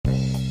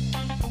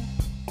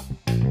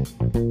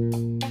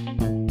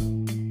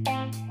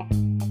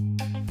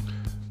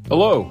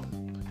Hello,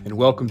 and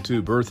welcome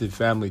to Birthing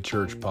Family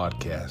Church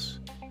Podcast.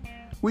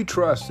 We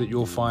trust that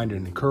you'll find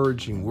an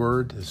encouraging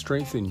word to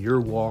strengthen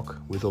your walk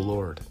with the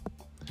Lord.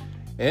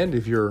 And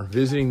if you're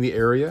visiting the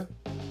area,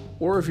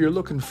 or if you're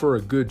looking for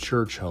a good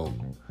church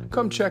home,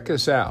 come check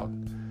us out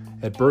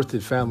at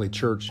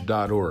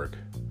birthedfamilychurch.org.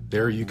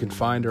 There you can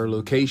find our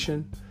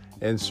location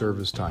and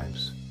service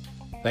times.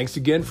 Thanks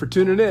again for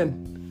tuning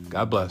in.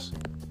 God bless.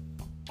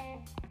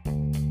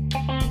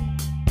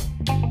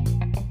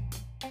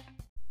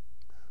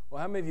 Well,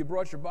 how many of you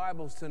brought your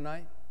Bibles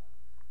tonight?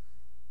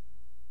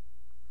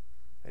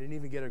 I didn't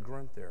even get a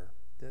grunt there.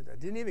 I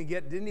didn't even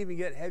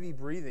get heavy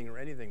breathing or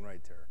anything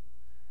right there.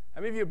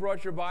 How many of you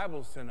brought your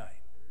Bibles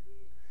tonight?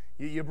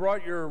 You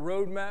brought your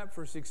roadmap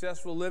for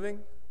successful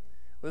living?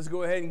 Let's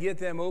go ahead and get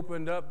them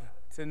opened up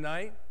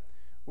tonight.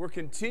 We're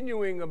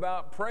continuing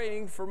about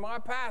praying for my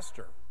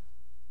pastor.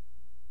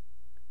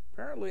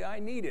 Apparently I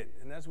need it,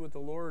 and that's what the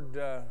Lord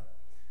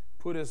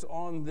put us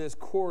on this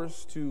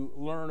course to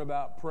learn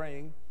about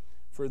praying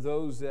for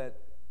those that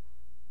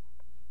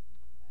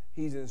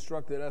He's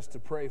instructed us to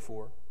pray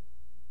for.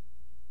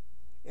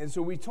 And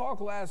so we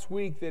talked last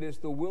week that it's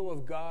the will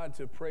of God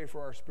to pray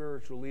for our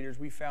spiritual leaders.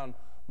 We found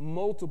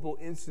multiple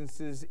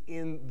instances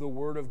in the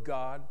Word of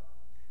God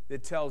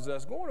that tells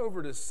us. Going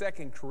over to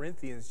 2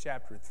 Corinthians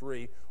chapter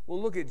 3,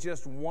 we'll look at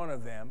just one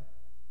of them.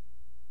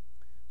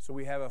 So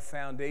we have a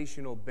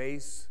foundational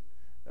base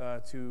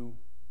to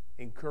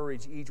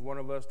encourage each one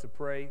of us to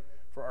pray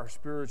for our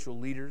spiritual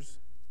leaders.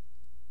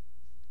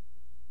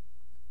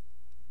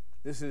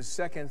 This is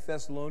 2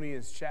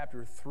 Thessalonians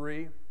chapter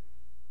 3.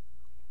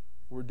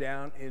 We're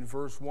down in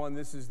verse 1.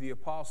 This is the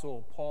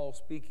Apostle Paul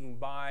speaking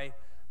by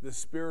the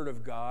Spirit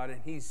of God.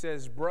 And he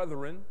says,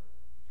 brethren,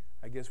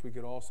 I guess we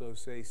could also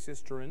say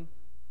sisterin,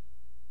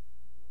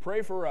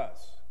 pray for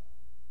us.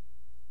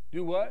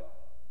 Do what?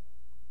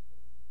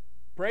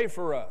 Pray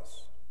for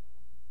us.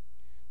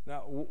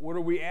 Now, what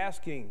are we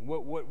asking?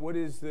 What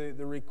is the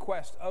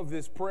request of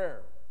this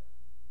prayer?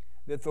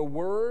 That the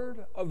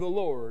word of the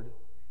Lord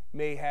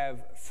may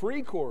have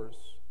free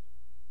course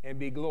and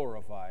be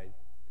glorified,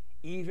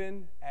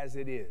 even as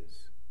it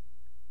is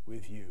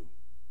with you.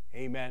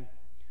 Amen.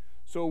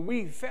 So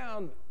we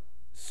found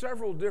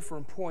several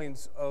different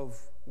points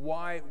of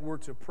why we're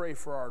to pray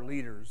for our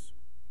leaders.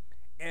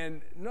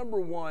 And number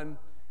one,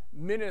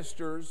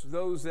 ministers,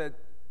 those that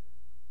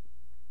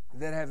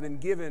have been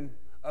given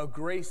a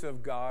grace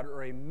of God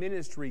or a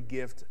ministry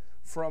gift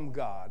from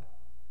God,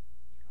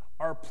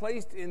 are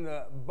placed in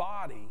the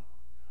body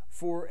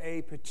for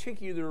a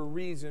particular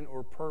reason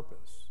or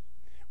purpose.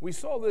 We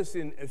saw this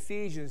in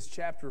Ephesians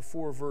chapter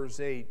 4, verse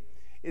 8.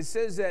 It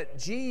says that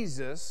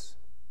Jesus,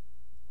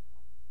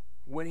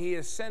 when he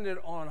ascended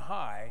on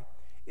high,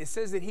 it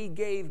says that he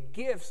gave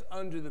gifts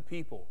unto the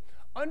people.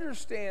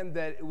 Understand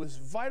that it was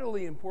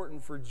vitally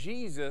important for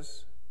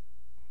Jesus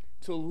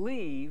to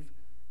leave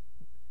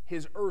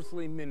his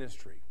earthly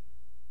ministry.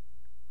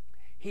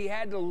 He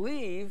had to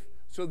leave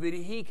so that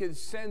he could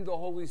send the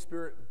Holy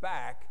Spirit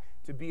back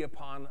to be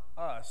upon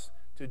us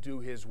to do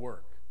his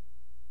work.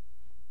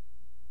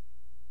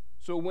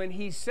 So when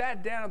he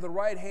sat down at the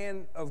right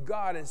hand of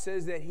God, it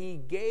says that he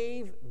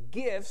gave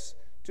gifts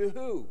to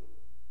who?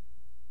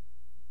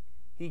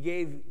 He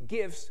gave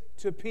gifts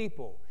to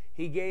people.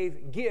 He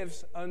gave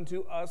gifts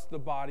unto us, the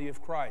body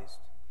of Christ.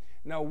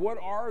 Now, what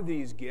are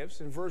these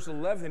gifts? In verse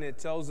 11, it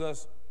tells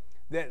us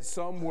that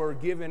some were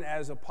given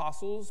as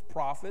apostles,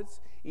 prophets,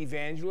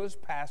 evangelists,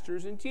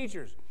 pastors, and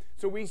teachers.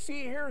 So we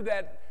see here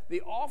that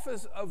the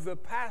office of the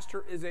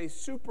pastor is a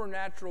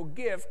supernatural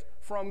gift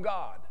from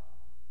God.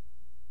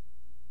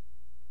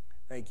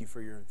 Thank you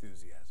for your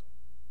enthusiasm.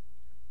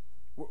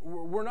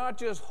 We're not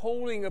just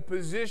holding a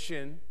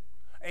position,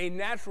 a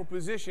natural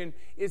position.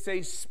 It's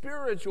a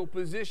spiritual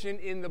position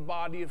in the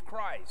body of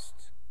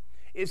Christ.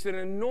 It's an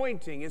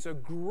anointing. It's a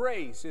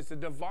grace. It's a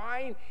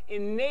divine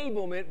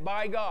enablement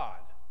by God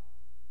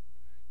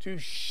to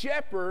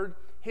shepherd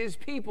his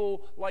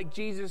people like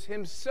Jesus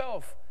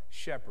himself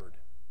shepherded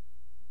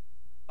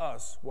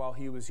us while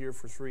he was here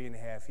for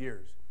 3.5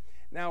 years.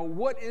 Now,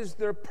 what is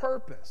their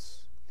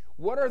purpose?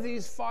 What are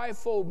these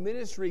fivefold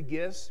ministry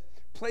gifts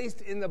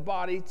placed in the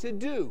body to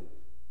do?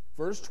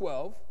 Verse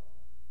 12,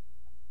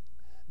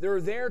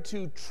 they're there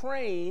to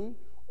train,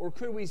 or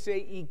could we say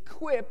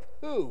equip,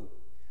 who?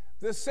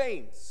 The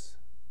saints.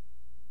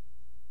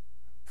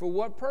 For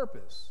what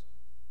purpose?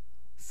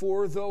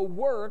 For the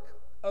work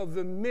of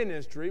the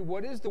ministry.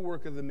 What is the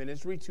work of the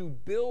ministry? To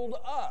build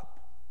up.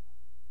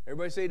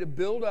 Everybody say to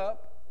build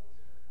up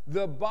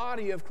the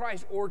body of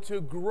Christ, or to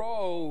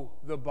grow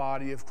the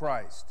body of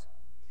Christ.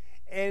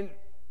 And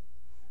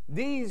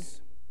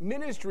these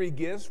ministry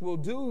gifts will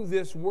do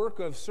this work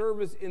of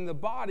service in the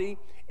body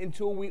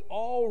until we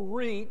all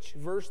reach,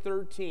 verse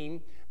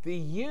 13, the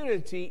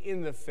unity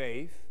in the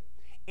faith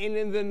and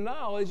in the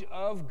knowledge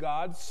of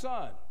God's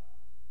Son,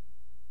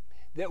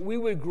 that we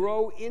would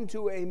grow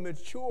into a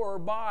mature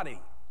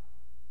body,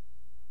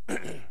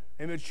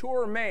 a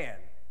mature man,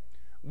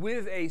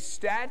 with a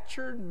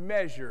stature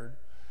measured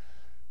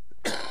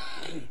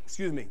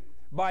excuse me,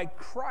 by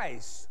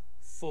Christ's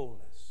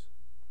fullness.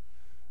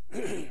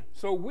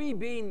 So we,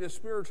 being the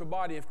spiritual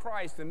body of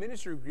Christ, the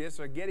ministry gifts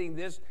are getting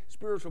this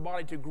spiritual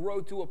body to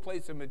grow to a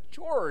place of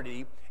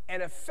maturity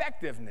and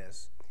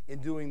effectiveness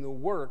in doing the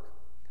work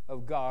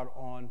of God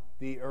on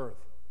the earth.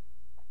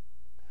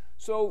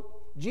 So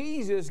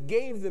Jesus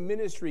gave the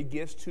ministry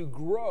gifts to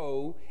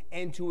grow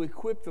and to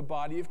equip the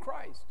body of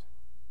Christ.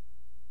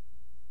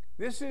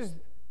 This is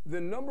the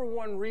number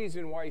one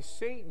reason why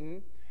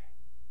Satan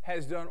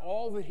has done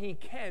all that he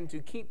can to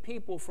keep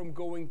people from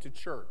going to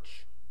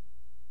church.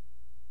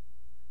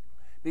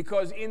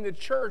 Because in the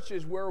church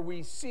is where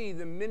we see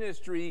the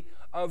ministry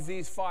of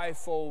these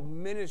fivefold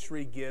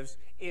ministry gifts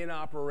in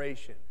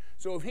operation.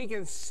 So if he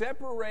can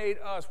separate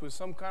us with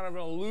some kind of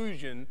an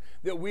illusion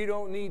that we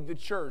don't need the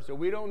church, that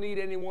we don't need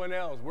anyone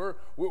else,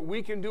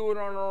 we can do it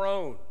on our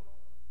own.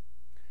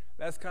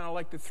 That's kind of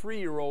like the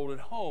 3-year-old at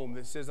home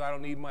that says, I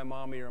don't need my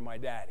mommy or my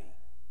daddy.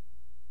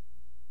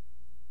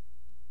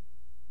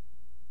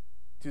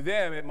 To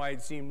them, it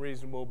might seem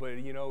reasonable, but,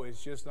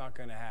 it's just not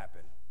going to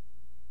happen.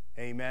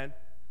 Amen?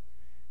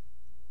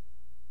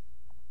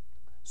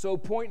 So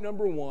point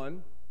number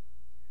one,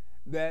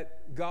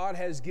 that God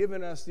has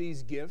given us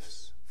these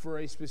gifts for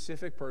a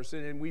specific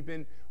person, and we've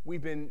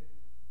been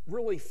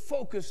really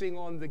focusing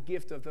on the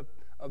gift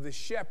of the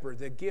shepherd,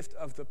 the gift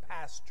of the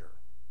pastor.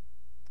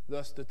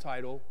 Thus the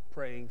title,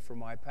 Praying for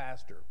My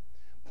Pastor.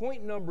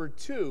 Point number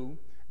two,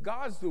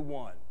 God's the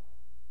one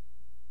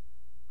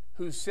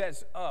who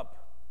sets up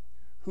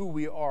who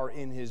we are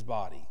in his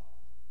body.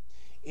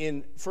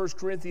 In 1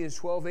 Corinthians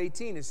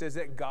 12:18, it says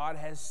that God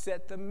has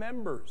set the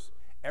members,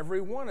 every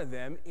one of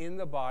them, in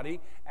the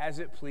body as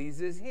it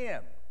pleases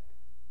him.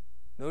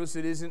 Notice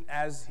it isn't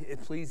as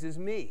it pleases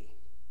me.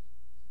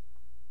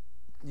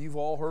 You've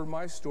all heard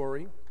my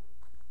story.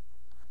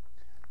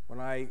 When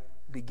I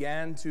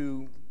began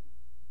to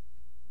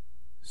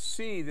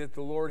see that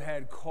the Lord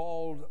had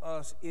called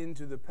us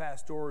into the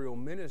pastoral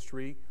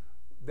ministry,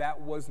 that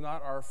was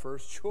not our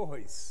first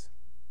choice.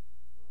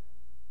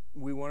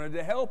 We wanted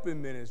to help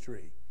in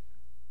ministry.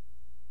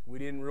 We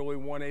didn't really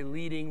want a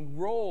leading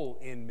role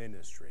in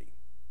ministry.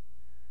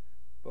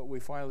 But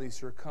we finally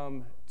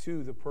succumbed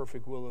to the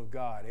perfect will of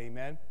God.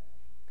 Amen?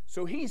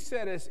 So he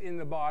set us in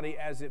the body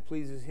as it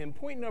pleases him.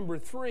 Point number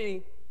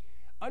three,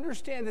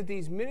 understand that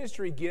these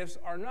ministry gifts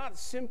are not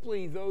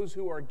simply those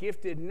who are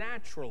gifted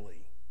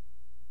naturally.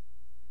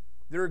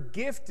 They're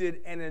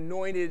gifted and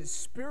anointed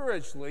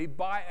spiritually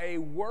by a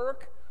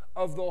work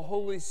of the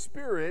Holy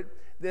Spirit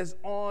that's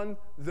on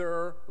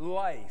their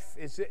life.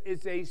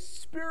 It's a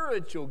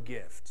spiritual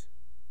gift.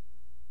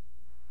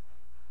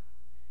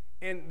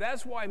 And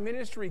that's why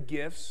ministry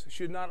gifts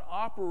should not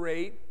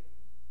operate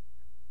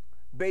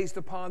based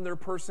upon their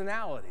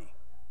personality,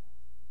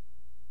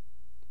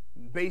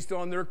 based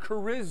on their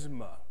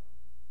charisma,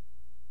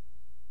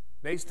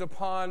 based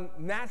upon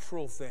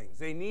natural things.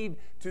 They need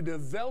to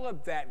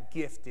develop that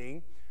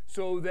gifting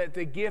so that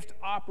the gift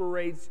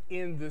operates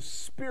in the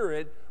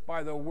Spirit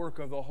by the work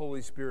of the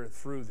Holy Spirit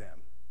through them.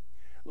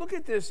 Look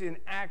at this in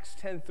Acts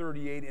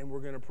 10:38, and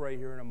we're going to pray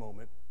here in a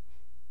moment.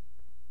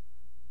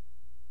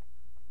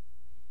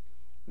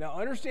 Now,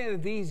 understand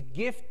that these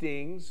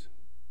giftings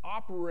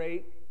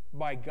operate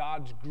by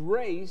God's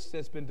grace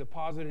that's been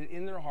deposited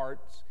in their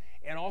hearts,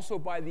 and also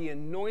by the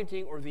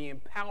anointing or the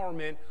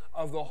empowerment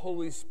of the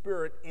Holy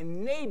Spirit,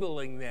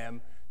 enabling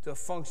them to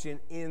function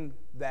in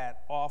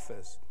that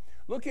office.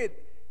 Look at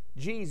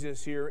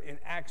Jesus here in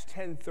Acts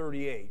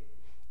 10:38.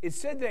 It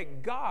said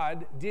that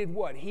God did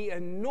what? He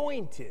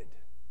anointed.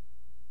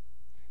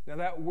 Now,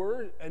 that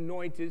word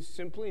anointed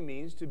simply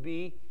means to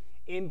be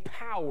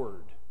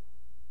empowered.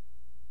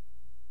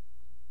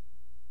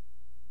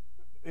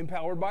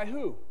 Empowered by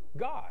who?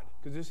 God,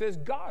 because it says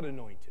God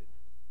anointed.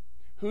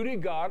 Who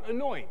did God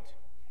anoint?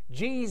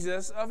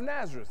 Jesus of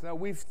Nazareth. Now,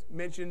 we've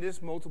mentioned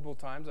this multiple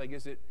times. I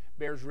guess it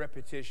bears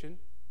repetition.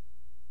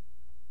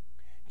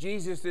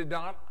 Jesus did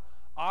not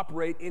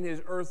operate in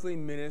his earthly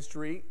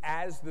ministry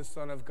as the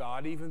Son of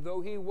God, even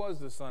though he was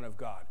the Son of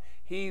God.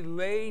 He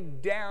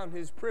laid down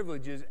his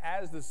privileges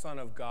as the Son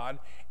of God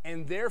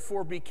and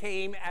therefore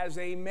became as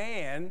a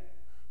man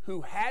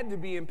who had to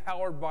be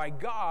empowered by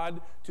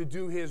God to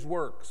do his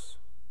works.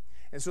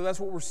 And so that's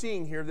what we're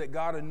seeing here, that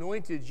God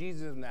anointed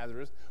Jesus of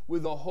Nazareth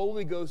with the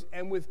Holy Ghost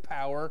and with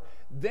power.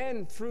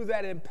 Then through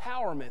that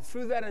empowerment,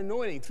 through that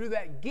anointing, through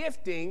that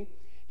gifting,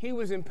 he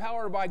was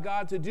empowered by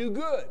God to do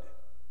good.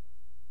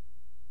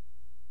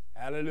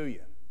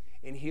 Hallelujah.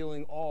 In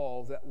healing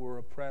all that were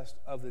oppressed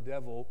of the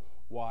devil.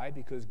 Why?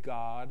 Because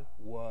God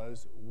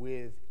was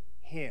with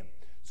him.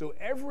 So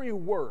every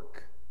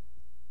work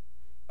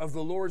of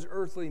the Lord's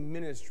earthly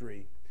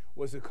ministry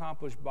was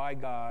accomplished by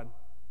God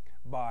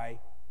by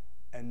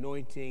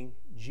anointing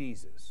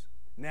Jesus.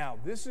 Now,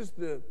 this is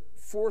the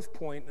fourth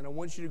point, and I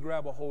want you to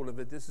grab a hold of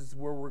it. This is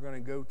where we're going to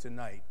go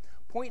tonight.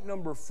 Point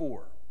number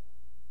 4.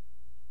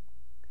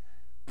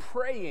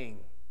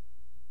 Praying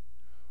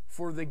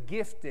for the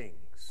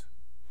giftings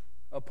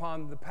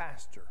upon the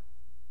pastor.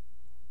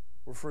 Praying for the giftings upon the pastor. Now, this is the fourth point, and I want you to grab a hold of it. This is where we're going to go tonight. Point number 4. Praying for the giftings upon the pastor. Praying for the giftings upon the pastor.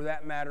 or for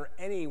that matter,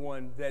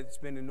 anyone that's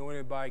been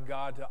anointed by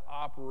God to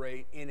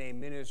operate in a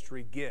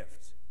ministry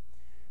gift.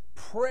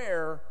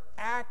 Prayer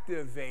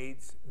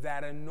activates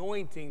that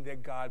anointing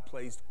that God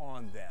placed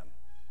on them.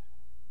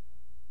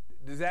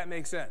 Does that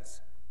make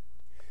sense?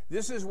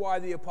 This is why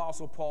the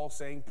Apostle Paul is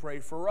saying, pray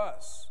for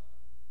us.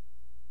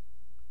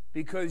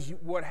 Because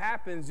what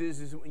happens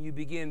is when you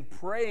begin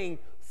praying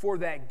for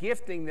that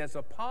gifting that's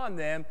upon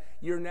them,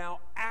 you're now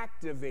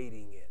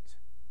activating it.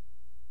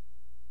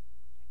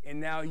 And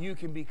now you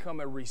can become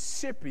a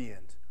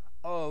recipient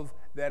of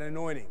that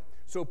anointing.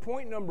 So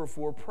point number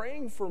 4,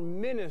 praying for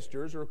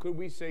ministers, or could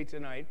we say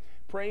tonight,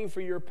 praying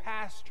for your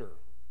pastor,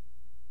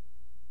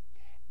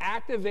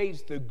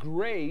 activates the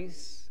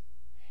grace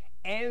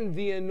and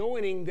the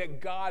anointing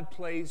that God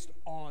placed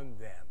on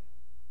them.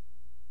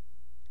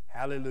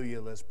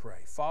 Hallelujah, let's pray.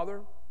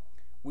 Father,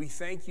 we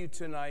thank you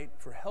tonight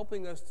for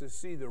helping us to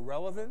see the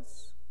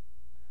relevance,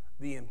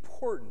 the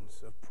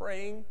importance of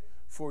praying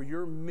for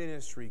your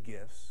ministry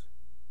gifts,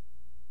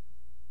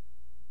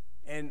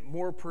 and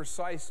more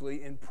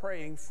precisely in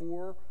praying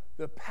for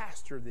the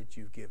pastor that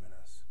you've given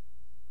us.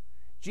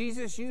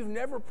 Jesus, you've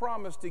never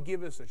promised to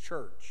give us a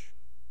church.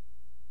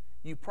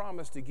 You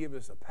promised to give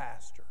us a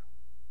pastor.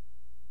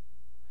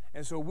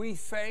 And so we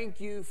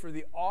thank you for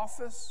the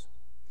office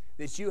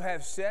that you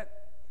have set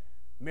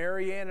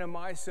Marianne and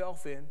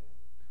myself in.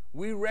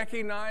 We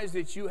recognize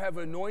that you have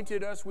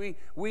anointed us. We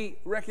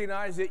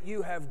recognize that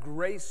you have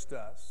graced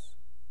us.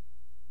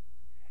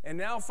 And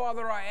now,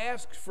 Father, I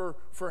ask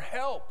for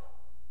help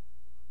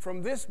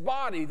from this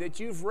body that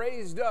you've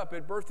raised up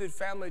at Birthday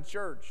Family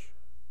Church,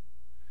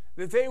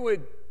 that they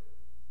would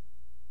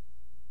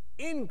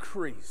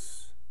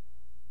increase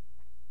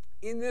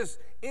in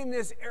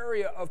this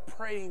area of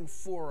praying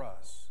for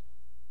us.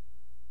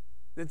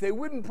 That they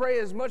wouldn't pray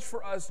as much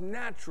for us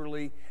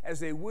naturally as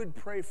they would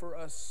pray for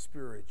us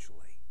spiritually.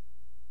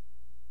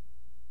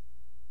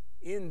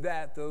 In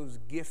that, those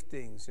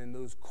giftings and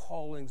those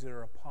callings that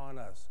are upon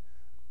us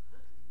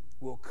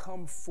will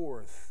come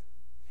forth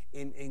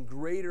in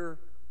greater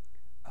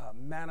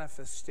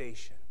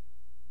manifestation.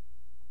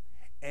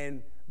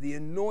 And the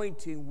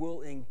anointing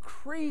will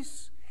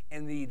increase,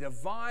 and the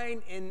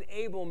divine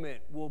enablement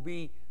will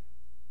be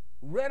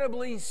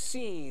readily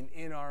seen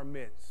in our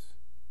midst,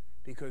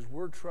 because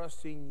we're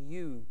trusting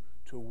you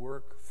to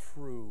work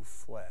through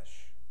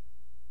flesh.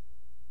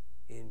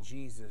 In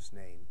Jesus'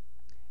 name,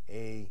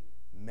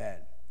 amen.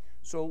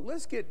 So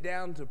let's get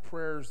down to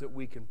prayers that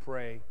we can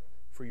pray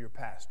for your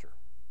pastor.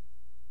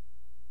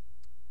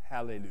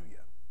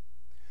 Hallelujah.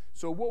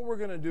 So what we're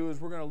going to do is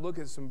we're going to look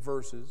at some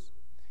verses,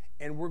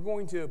 and we're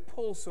going to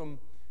pull some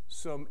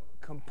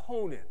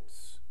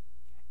components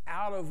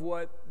out of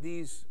what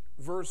these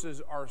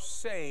verses are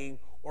saying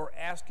or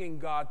asking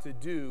God to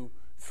do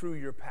through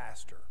your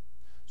pastor.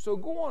 So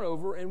go on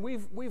over, and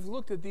we've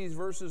looked at these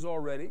verses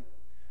already,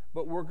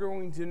 but we're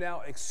going to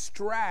now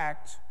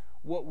extract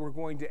what we're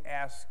going to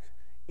ask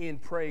in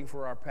praying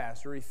for our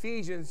pastor.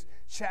 Ephesians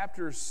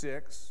chapter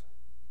 6,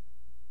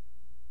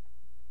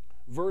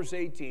 verse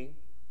 18.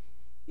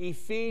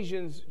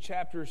 Ephesians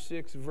chapter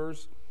 6,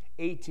 verse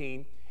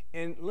 18.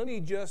 And let me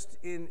just,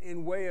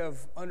 in way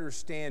of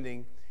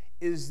understanding,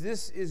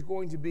 this is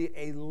going to be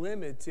a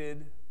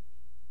limited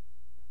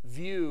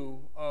view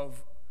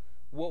of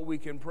what we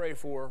can pray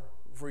for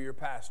your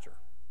pastor.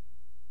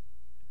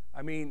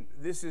 I mean,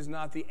 this is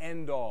not the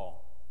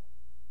end-all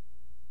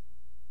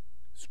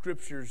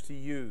scriptures to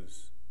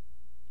use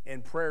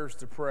and prayers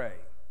to pray.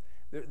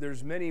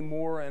 There's many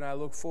more, and I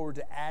look forward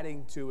to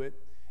adding to it.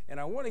 And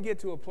I want to get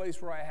to a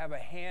place where I have a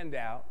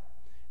handout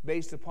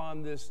based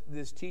upon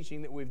this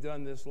teaching that we've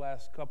done this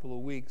last couple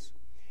of weeks,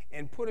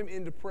 and put them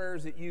into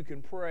prayers that you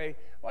can pray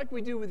like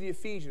we do with the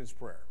Ephesians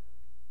prayer.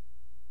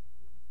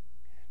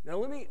 Now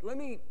let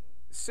me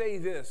say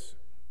this.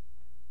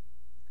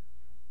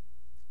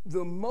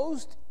 The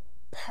most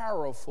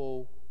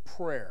powerful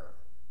prayer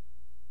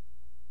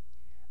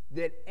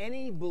that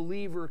any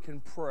believer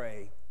can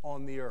pray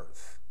on the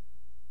earth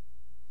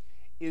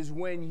is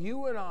when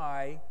you and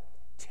I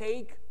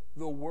take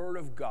the Word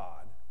of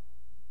God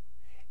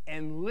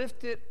and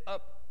lift it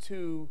up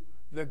to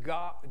the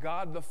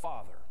God the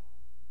Father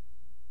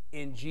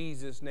in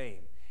Jesus' name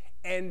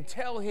and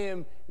tell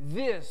him,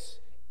 this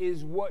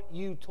is what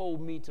you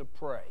told me to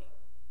pray.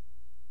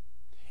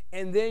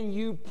 And then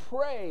you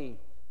pray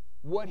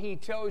what he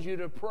tells you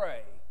to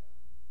pray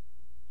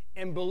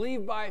and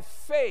believe by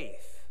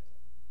faith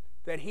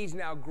that he's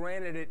now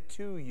granted it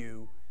to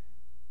you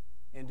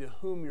and to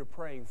whom you're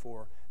praying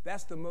for.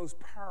 That's the most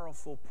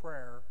powerful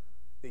prayer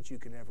that you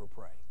can ever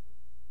pray.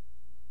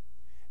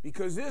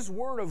 Because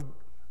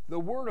the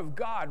Word of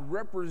God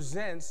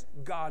represents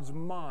God's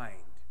mind.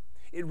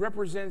 It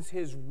represents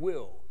his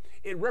will.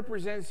 It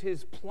represents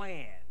his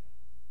plan.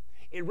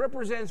 It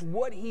represents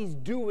what he's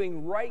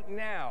doing right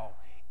now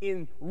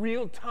in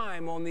real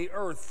time on the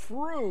earth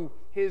through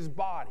his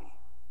body.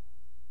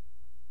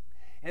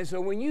 And so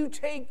when you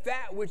take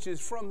that which is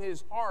from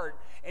his heart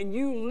and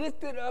you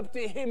lift it up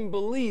to him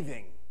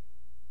believing,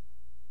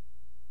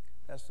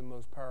 that's the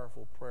most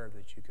powerful prayer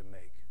that you can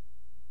make.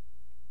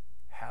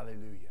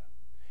 Hallelujah.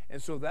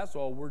 And so that's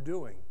all we're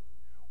doing.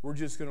 We're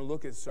just going to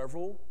look at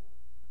several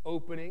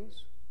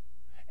openings,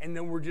 and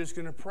then we're just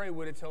going to pray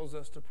what it tells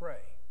us to pray.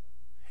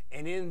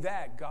 And in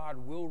that,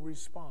 God will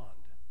respond,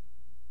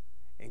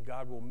 and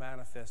God will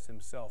manifest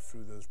himself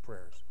through those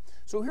prayers.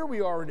 So here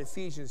we are in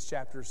Ephesians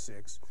chapter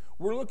 6.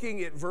 We're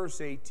looking at verse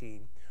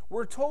 18.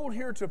 We're told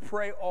here to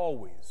pray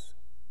always,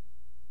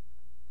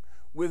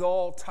 with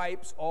all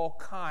types, all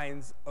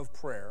kinds of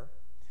prayer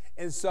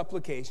and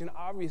supplication,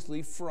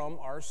 obviously from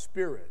our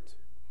spirit.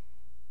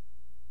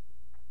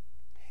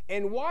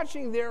 And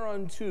watching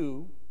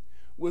thereunto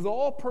with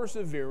all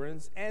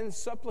perseverance and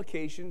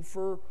supplication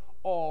for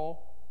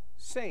all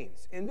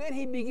saints. And then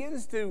he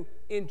begins to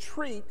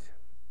entreat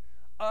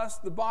us,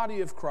 the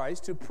body of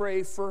Christ, to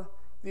pray for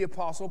the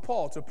Apostle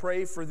Paul, to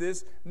pray for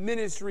this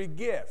ministry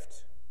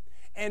gift.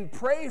 And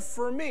pray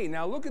for me.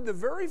 Now look at the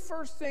very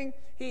first thing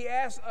he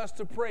asks us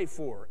to pray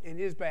for in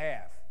his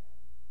behalf.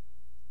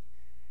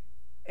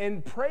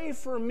 And pray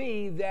for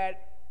me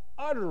that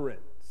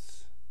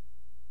utterance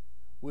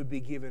would be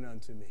given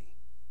unto me.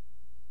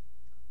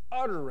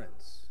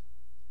 Utterance.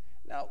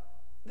 Now,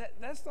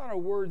 that's not a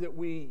word that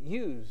we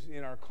use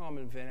in our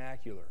common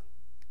vernacular.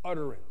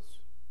 Utterance.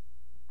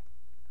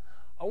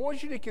 I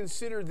want you to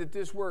consider that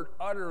this word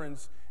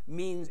utterance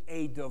means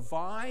a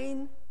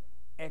divine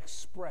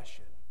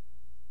expression.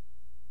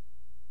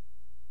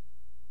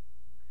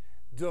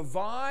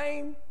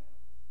 Divine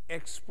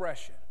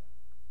expression.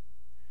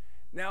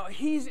 Now,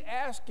 he's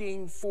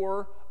asking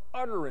for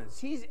utterance.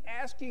 He's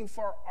asking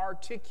for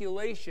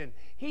articulation.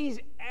 He's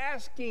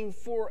asking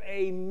for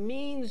a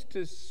means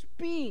to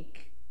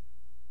speak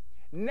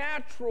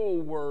natural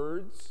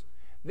words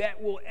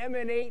that will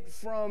emanate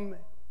from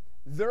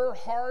their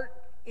heart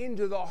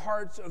into the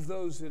hearts of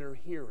those that are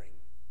hearing.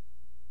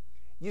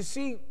 You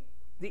see,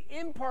 the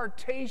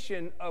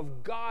impartation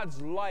of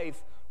God's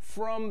life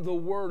from the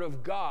Word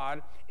of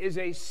God is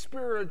a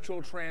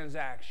spiritual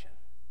transaction.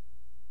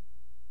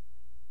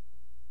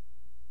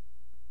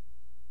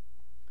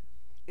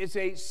 It's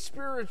a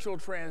spiritual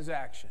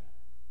transaction.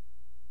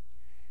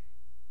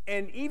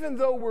 And even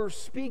though we're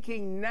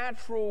speaking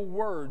natural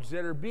words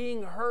that are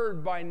being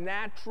heard by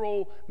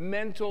natural,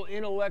 mental,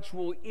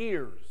 intellectual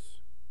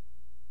ears,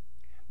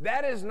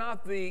 that is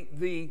not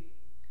the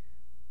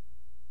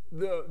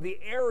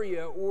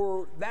area,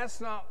 or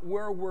that's not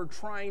where we're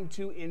trying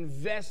to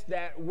invest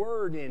that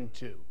word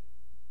into.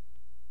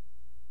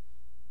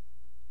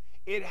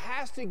 It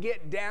has to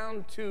get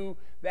down to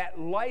that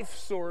life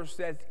source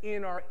that's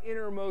in our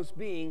innermost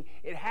being.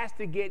 It has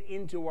to get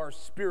into our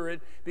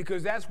spirit,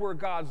 because that's where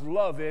God's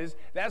love is.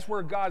 That's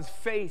where God's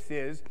faith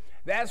is.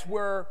 That's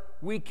where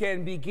we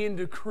can begin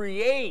to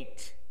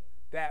create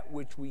that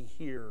which we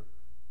hear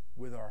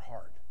with our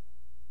heart.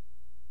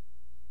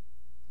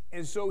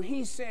 And so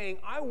he's saying,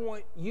 I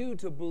want you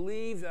to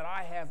believe that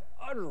I have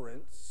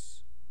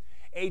utterance,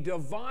 a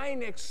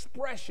divine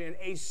expression,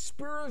 a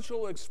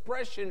spiritual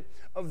expression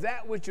of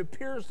that which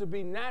appears to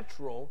be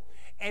natural,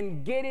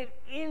 and get it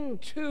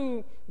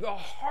into the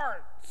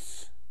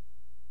hearts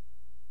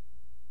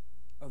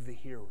of the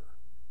hearer.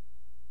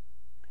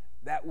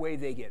 That way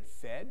they get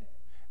fed.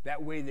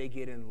 That way they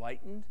get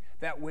enlightened.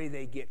 That way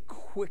they get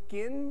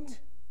quickened,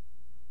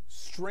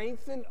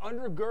 strengthened,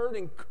 undergirded,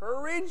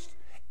 encouraged,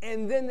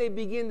 and then they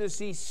begin to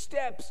see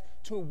steps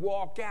to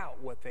walk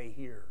out what they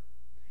hear,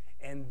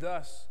 and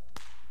thus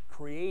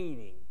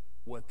creating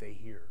what they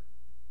hear.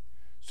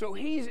 So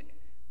he's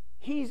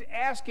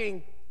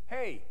asking,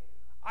 hey,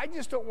 I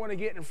just don't want to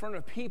get in front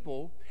of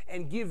people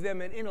and give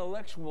them an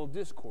intellectual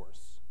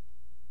discourse.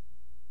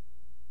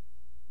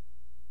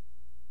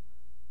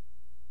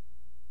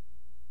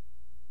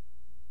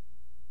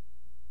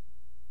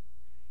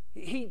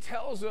 He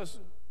tells us,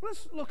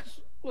 let's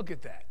look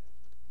at that.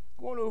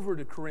 Going over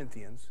to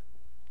Corinthians.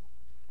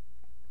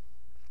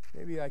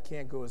 Maybe I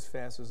can't go as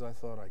fast as I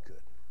thought I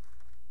could.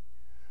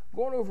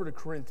 Going over to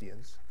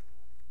Corinthians.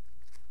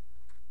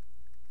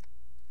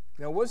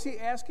 Now, what's he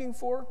asking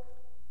for?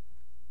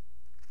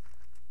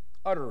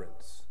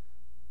 Utterance.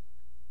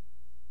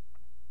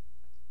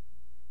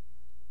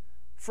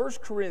 1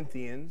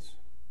 Corinthians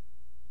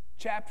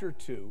chapter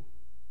 2.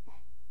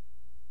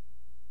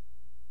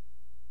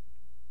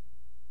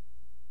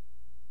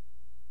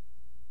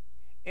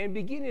 And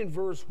begin in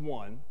verse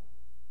 1.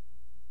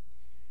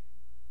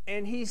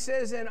 And he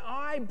says, and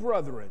I,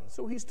 brethren,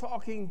 so he's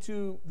talking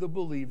to the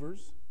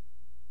believers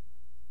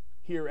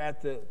here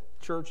at the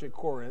church at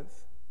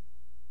Corinth.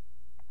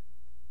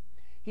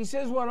 He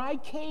says, when I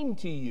came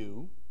to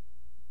you,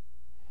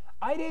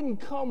 I didn't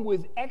come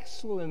with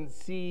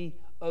excellency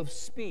of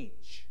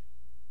speech.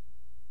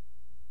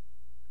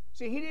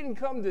 See, he didn't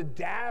come to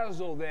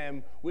dazzle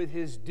them with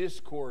his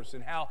discourse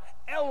and how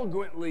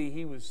eloquently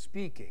he was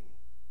speaking.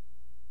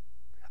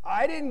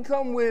 I didn't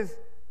come with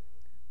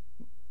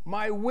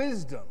my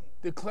wisdom,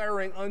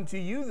 declaring unto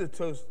you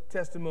the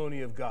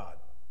testimony of God.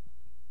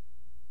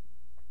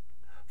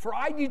 For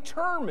I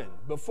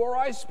determined before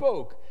I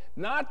spoke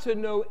not to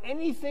know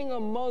anything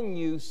among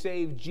you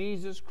save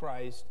Jesus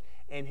Christ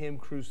and him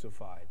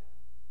crucified.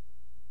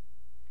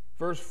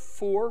 Verse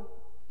 4,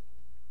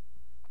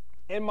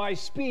 and my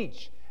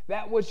speech,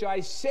 that which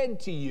I said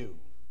to you,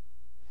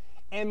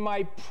 and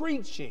my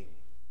preaching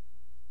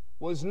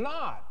was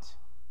not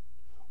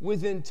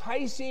with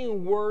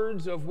enticing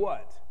words of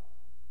what?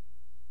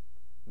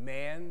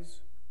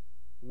 Man's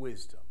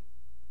wisdom.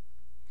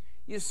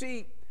 You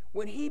see,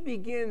 when he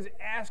begins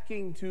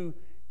asking to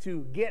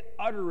get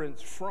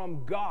utterance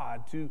from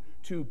God,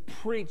 to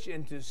preach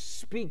and to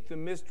speak the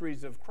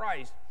mysteries of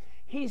Christ,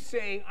 he's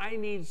saying, I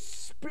need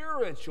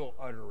spiritual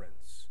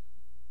utterance.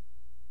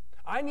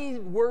 I need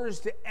words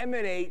to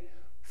emanate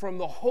from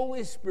the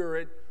Holy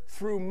Spirit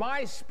through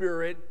my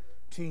spirit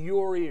to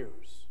your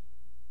ears.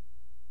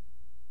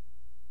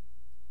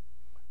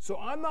 So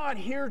I'm not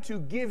here to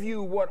give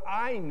you what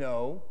I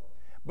know,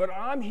 but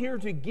I'm here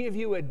to give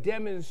you a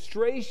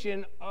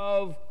demonstration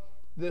of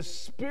the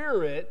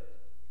Spirit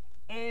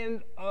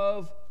and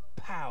of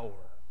power.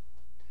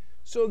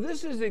 So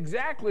this is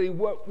exactly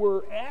what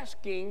we're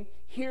asking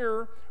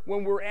here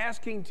when we're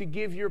asking to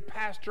give your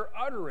pastor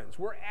utterance.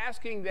 We're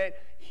asking that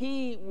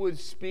he would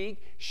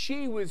speak,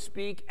 she would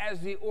speak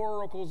as the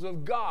oracles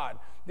of God,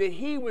 that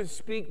he would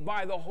speak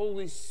by the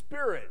Holy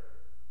Spirit.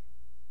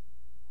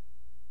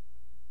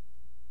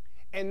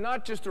 And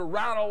not just to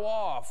rattle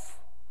off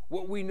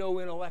what we know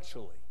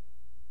intellectually.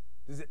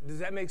 Does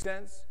that make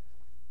sense?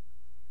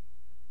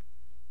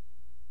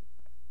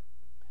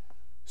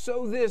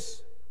 So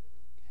this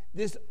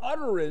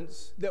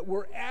utterance that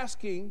we're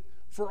asking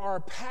for our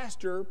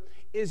pastor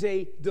is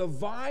a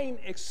divine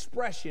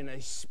expression,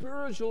 a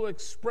spiritual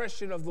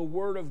expression of the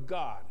Word of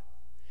God.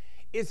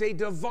 It's a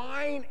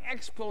divine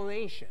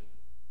explanation.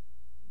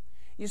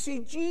 You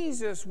see,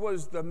 Jesus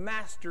was the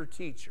master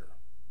teacher.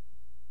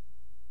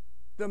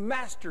 The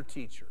master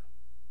teacher.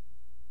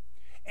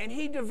 And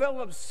he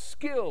developed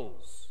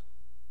skills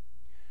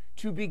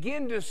to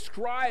begin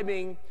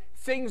describing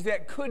things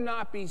that could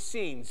not be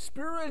seen,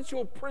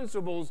 spiritual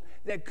principles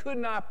that could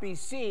not be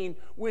seen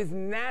with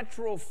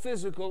natural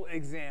physical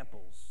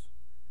examples.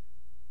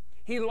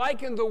 He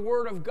likened the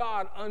Word of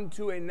God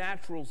unto a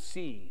natural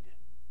seed,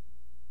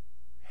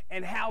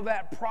 and how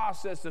that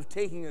process of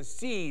taking a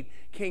seed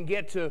can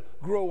get to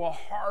grow a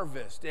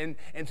harvest and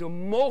to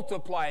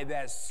multiply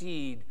that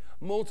seed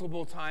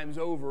multiple times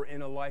over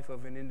in the life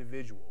of an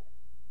individual.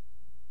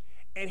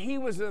 And he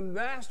was a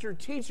master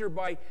teacher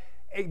by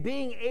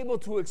being able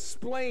to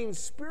explain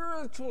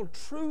spiritual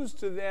truths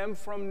to them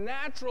from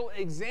natural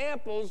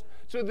examples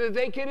so that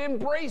they could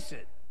embrace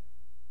it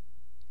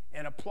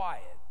and apply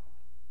it.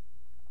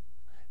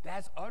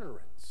 That's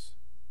utterance.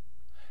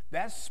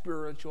 That's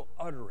spiritual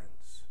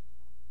utterance.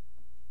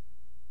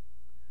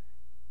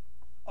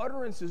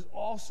 Utterance is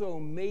also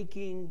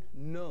making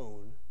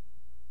known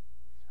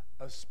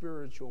a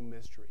spiritual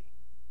mystery.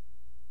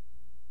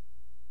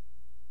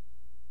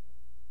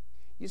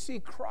 You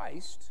see,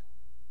 Christ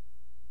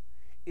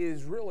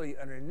is really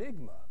an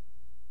enigma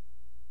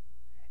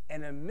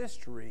and a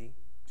mystery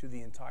to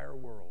the entire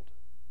world.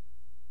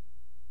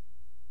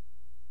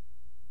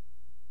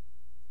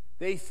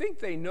 They think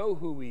they know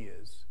who he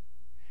is.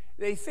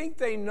 They think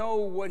they know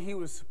what he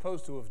was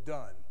supposed to have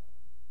done.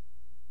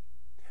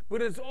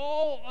 But it's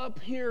all up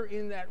here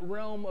in that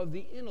realm of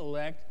the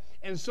intellect.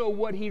 And so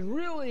who he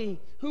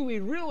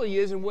really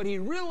is and what he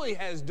really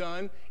has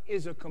done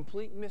is a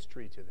complete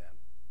mystery to them.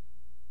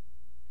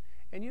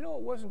 And you know,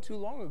 it wasn't too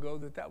long ago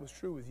that was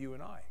true with you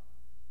and I.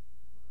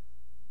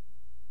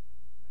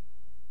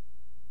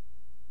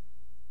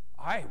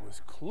 I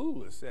was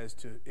clueless as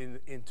to,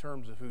 in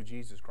terms of who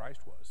Jesus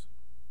Christ was.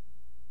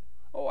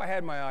 Oh, I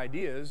had my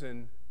ideas,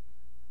 and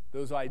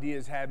those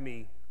ideas had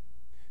me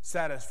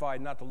satisfied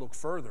not to look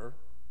further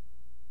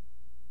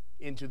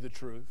into the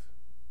truth.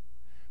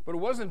 But it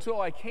wasn't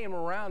until I came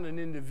around an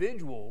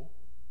individual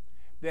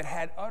that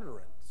had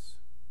utterance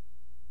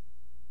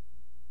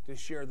to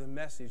share the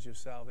message of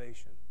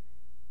salvation.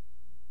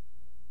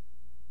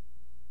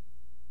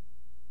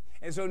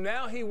 And so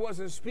now he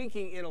wasn't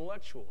speaking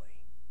intellectually.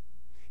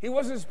 He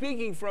wasn't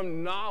speaking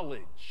from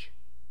knowledge.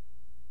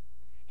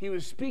 He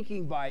was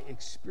speaking by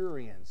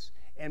experience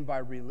and by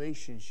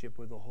relationship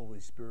with the Holy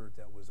Spirit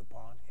that was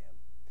upon him,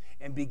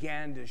 and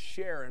began to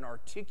share and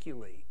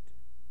articulate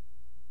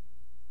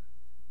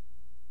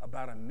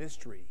about a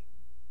mystery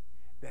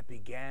that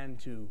began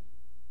to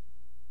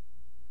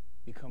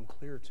become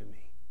clear to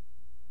me,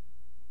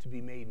 to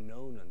be made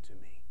known unto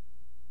me.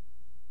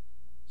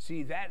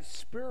 See, that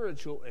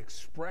spiritual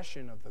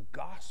expression of the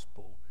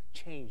gospel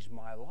changed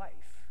my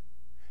life,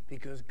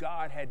 because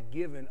God had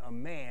given a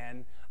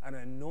man an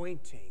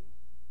anointing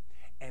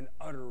and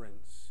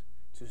utterance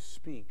to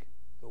speak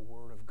the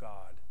word of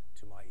God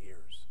to my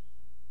ears.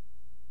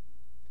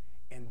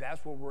 And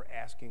that's what we're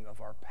asking of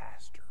our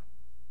pastor.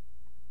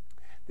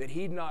 That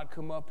he'd not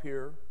come up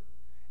here,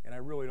 and I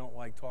really don't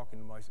like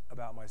talking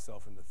about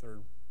myself in the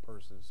third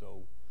person,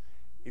 so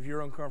if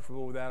you're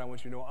uncomfortable with that, I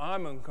want you to know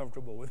I'm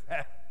uncomfortable with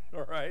that,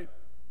 all right?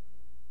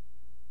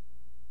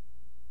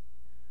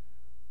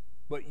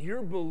 But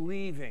you're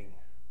believing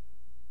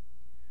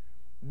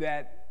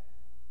that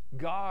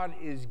God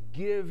is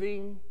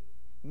giving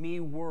me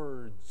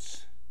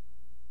words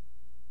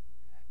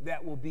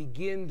that will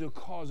begin to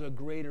cause a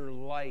greater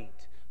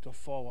light to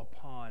fall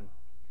upon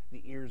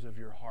the ears of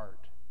your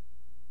heart.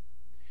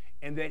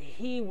 And that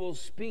he will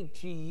speak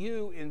to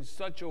you in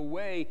such a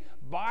way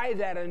by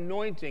that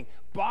anointing,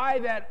 by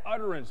that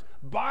utterance,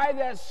 by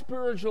that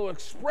spiritual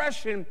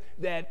expression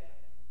that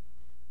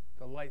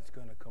the light's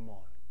going to come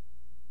on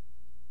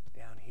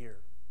down here.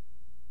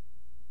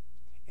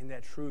 And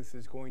that truth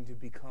is going to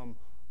become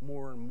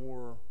more and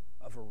more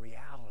of a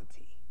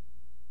reality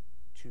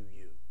to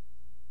you.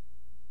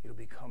 It'll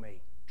become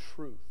a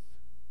truth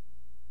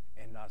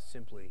and not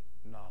simply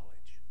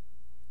knowledge.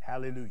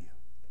 Hallelujah.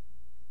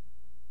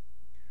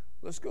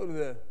 Let's go to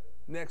the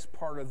next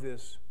part of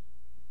this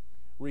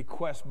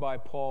request by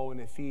Paul in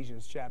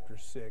Ephesians chapter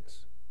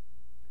 6.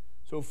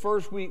 So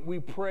first we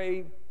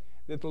pray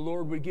that the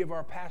Lord would give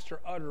our pastor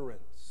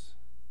utterance,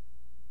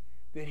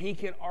 that he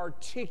can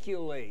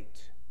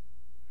articulate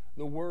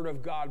the Word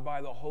of God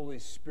by the Holy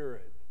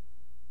Spirit.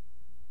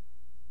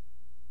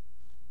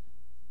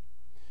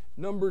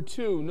 Number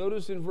 2,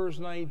 notice in verse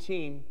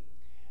 19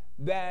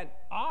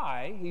 that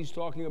he's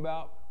talking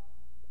about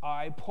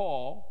I,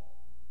 Paul,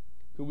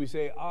 could we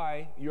say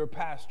I, your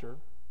pastor,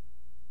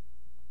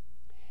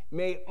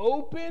 may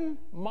open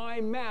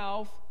my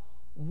mouth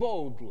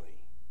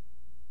boldly.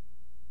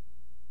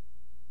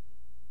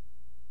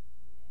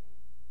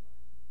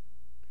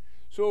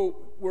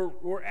 So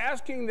we're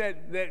asking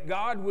that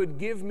God would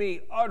give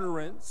me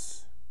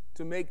utterance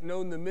to make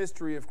known the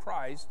mystery of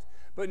Christ,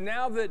 but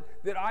now that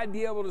I'd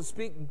be able to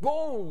speak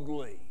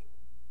boldly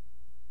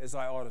as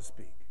I ought to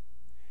speak.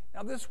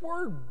 Now this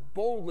word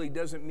boldly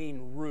doesn't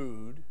mean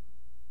rude.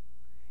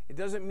 It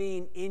doesn't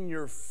mean in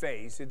your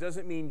face. It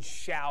doesn't mean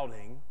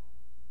shouting.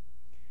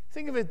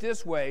 Think of it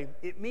this way.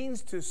 It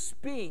means to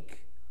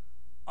speak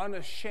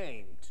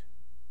unashamed.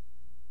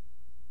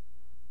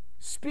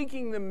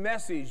 Speaking the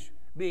message,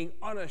 being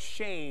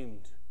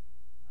unashamed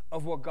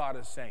of what God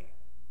is saying.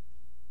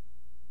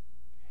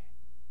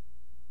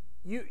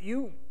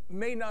 You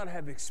may not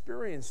have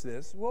experienced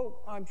this. Well,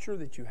 I'm sure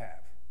that you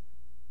have.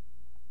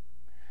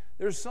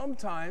 There's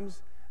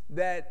sometimes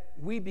that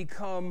we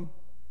become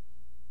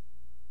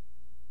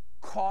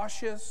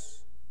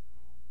cautious,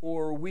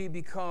 or we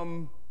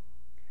become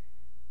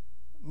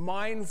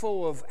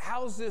mindful of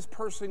how's this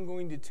person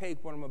going to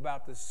take what I'm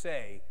about to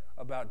say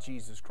about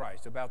Jesus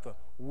Christ, about the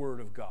Word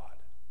of God.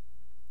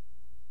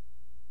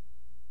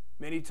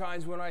 Many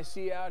times when I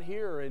see out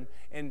here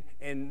and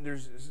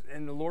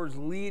the Lord's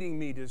leading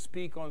me to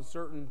speak on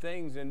certain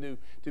things and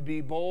to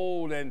be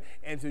bold and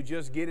to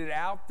just get it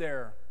out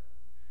there,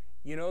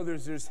 you know,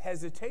 there's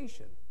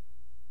hesitation.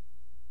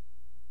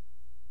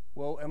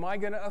 Well, am I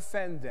going to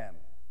offend them?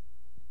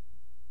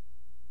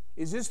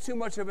 Is this too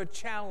much of a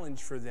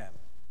challenge for them?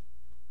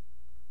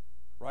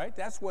 Right?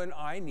 That's when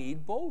I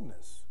need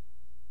boldness.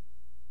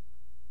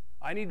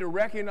 I need to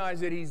recognize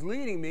that he's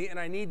leading me, and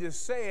I need to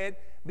say it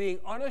being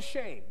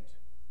unashamed.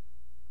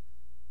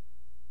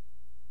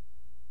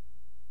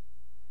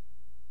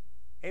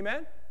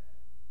 Amen?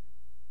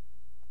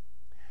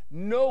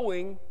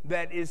 Knowing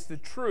that it's the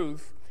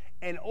truth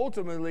and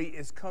ultimately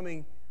is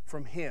coming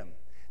from him.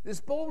 This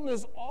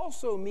boldness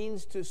also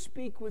means to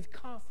speak with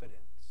confidence.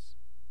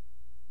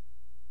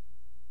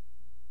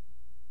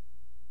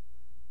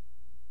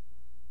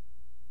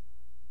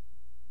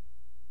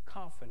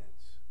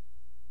 Confidence.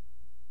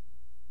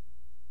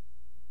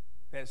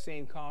 That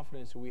same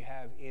confidence that we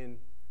have in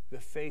the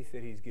faith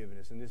that he's given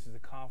us. And this is the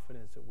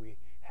confidence that we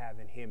have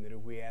in him, that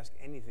if we ask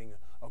anything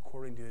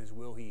according to his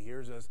will, he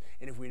hears us.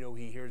 And if we know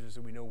he hears us,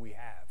 then we know we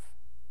have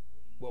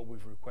what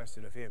we've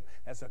requested of him.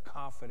 That's a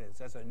confidence.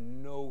 That's a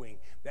knowing.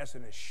 That's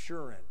an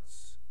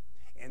assurance.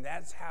 And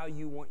that's how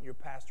you want your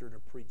pastor to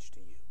preach to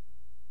you.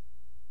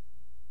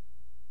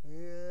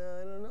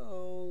 Yeah, I don't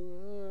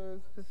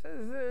know. It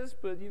says this,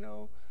 but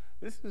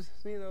this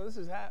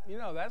is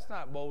that's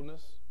not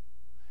boldness.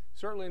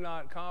 Certainly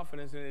not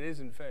confidence, and it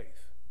isn't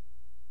faith.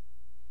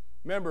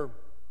 Remember,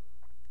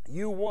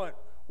 you want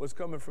what's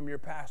coming from your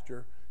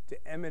pastor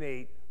to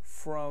emanate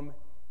from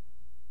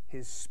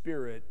his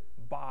Spirit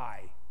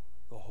by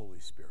the Holy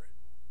Spirit.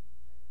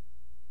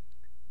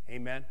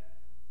 Amen.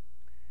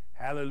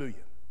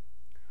 Hallelujah.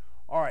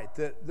 All right,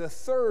 the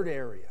third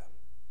area.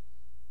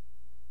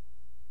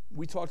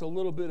 We talked a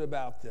little bit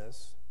about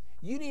this.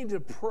 You need to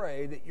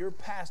pray that your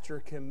pastor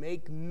can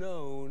make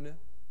known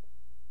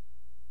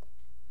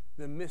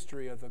the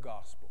mystery of the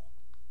gospel.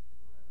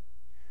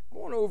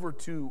 Going over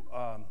to,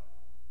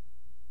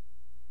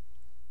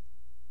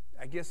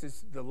 I guess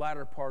it's the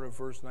latter part of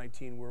verse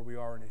 19 where we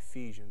are in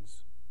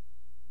Ephesians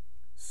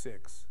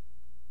 6.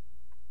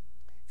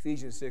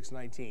 Ephesians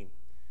 6:19.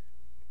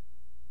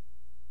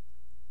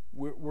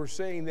 We're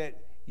saying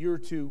that you're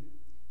to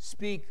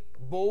speak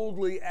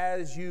boldly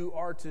as you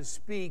are to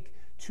speak,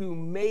 to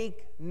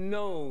make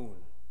known.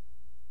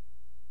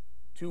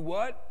 To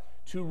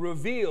what? To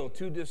reveal,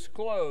 to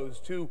disclose,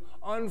 to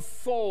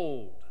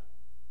unfold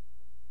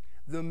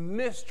the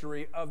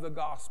mystery of the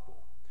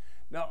gospel.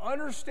 Now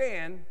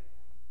understand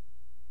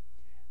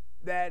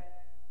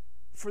that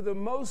for the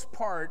most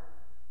part,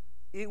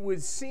 it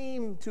would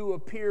seem to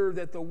appear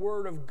that the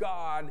Word of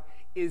God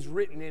is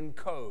written in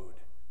code.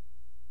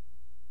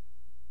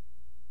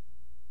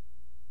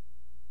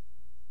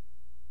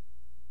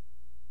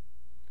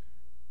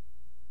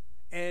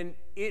 And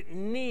it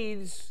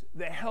needs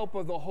the help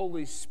of the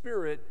Holy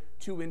Spirit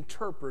to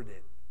interpret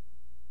it,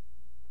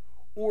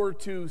 or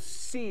to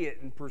see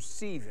it and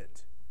perceive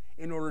it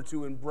in order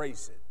to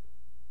embrace it.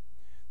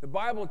 The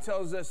Bible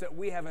tells us that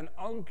we have an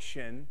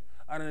unction,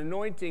 an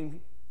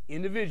anointing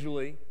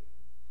individually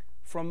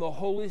from the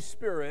Holy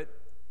Spirit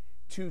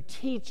to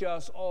teach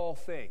us all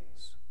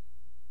things.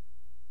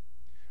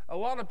 A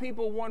lot of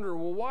people wonder,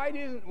 well,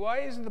 why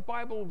isn't the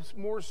Bible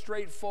more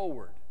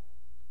straightforward?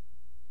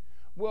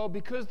 Well,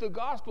 because the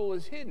gospel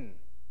is hidden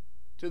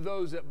to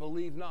those that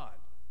believe not.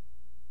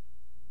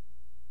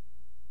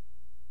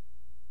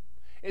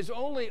 It's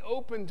only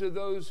open to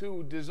those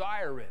who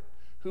desire it,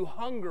 who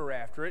hunger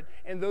after it,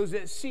 and those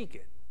that seek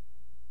it.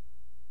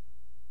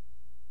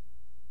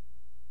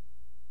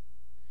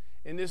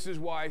 And this is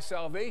why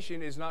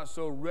salvation is not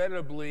so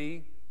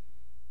readily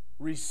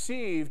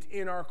received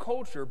in our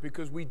culture,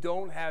 because we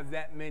don't have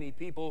that many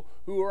people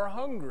who are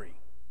hungry.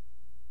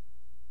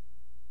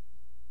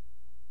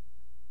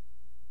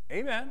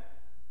 Amen.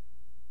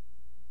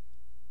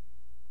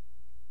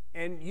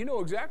 And you know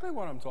exactly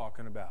what I'm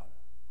talking about.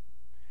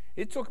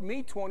 It took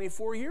me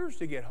 24 years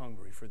to get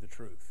hungry for the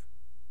truth.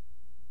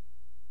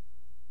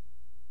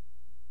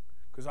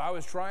 Because I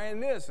was trying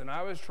this, and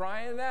I was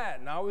trying that,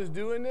 and I was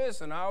doing this,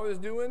 and I was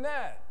doing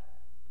that.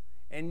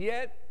 And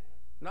yet,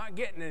 not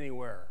getting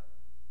anywhere.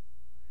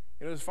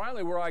 It was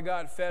finally where I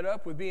got fed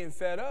up with being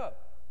fed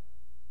up.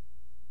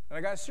 And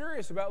I got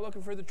serious about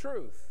looking for the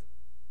truth.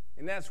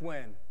 And that's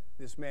when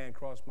this man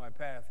crossed my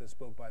path that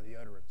spoke by the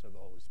utterance of the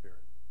Holy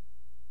Spirit.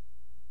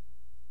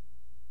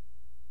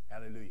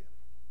 Hallelujah.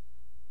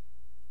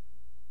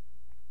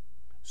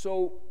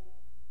 So,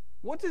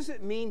 what does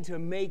it mean to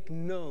make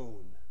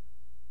known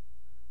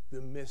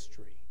the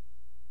mystery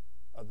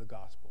of the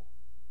gospel?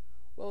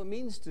 Well, it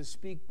means to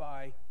speak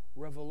by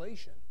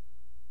revelation.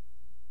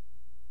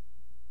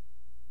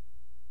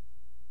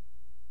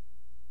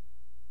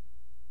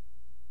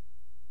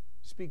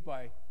 Speak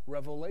by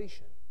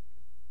revelation.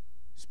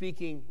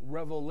 Speaking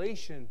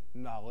revelation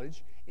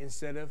knowledge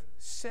instead of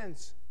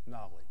sense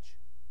knowledge.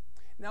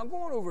 Now,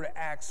 going over to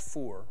Acts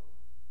 4,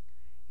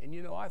 and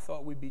you know, I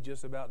thought we'd be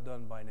just about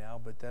done by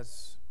now, but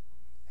that's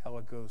how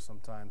it goes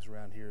sometimes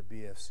around here at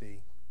BFC.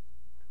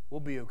 We'll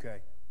be okay.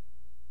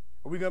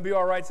 Are we going to be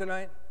all right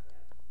tonight?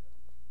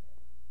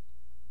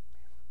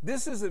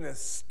 This is an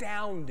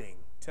astounding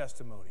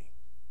testimony.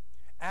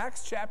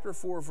 Acts chapter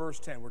 4, verse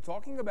 10. We're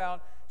talking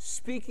about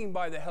speaking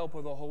by the help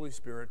of the Holy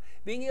Spirit,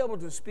 being able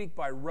to speak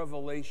by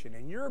revelation.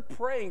 And you're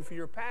praying for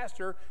your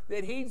pastor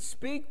that he'd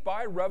speak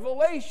by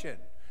revelation,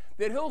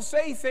 that he'll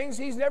say things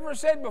he's never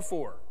said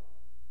before.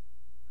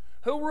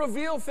 He'll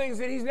reveal things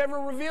that he's never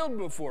revealed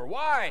before.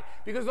 Why?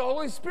 Because the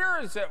Holy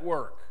Spirit's at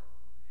work.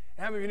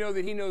 How many of you know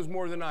that he knows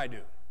more than I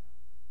do?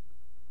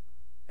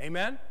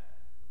 Amen?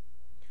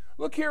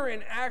 Look here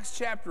in Acts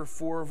chapter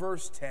 4,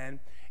 verse 10.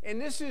 And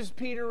this is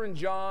Peter and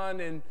John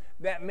and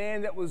that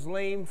man that was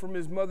lame from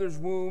his mother's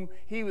womb.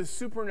 He was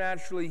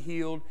supernaturally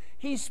healed.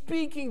 He's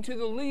speaking to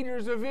the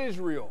leaders of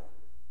Israel.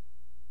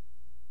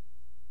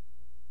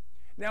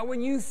 Now,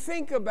 when you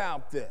think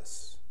about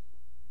this,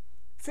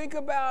 think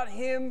about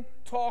him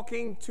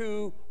talking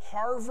to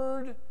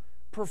Harvard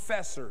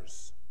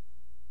professors.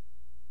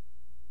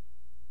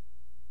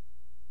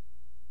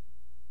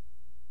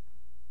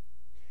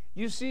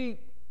 You see,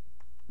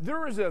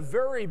 there is a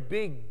very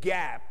big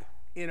gap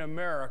in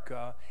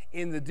America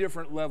in the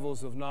different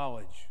levels of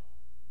knowledge.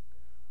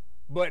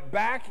 But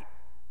back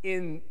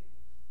in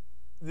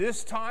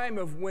this time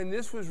of when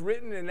this was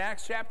written in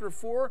Acts chapter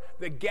 4,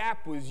 the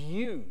gap was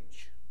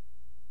huge.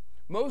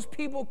 Most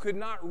people could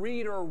not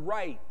read or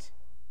write,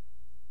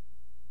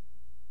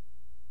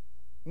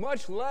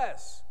 much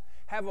less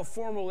have a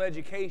formal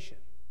education.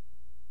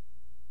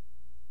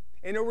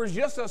 And there was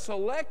just a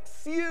select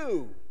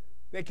few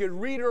that could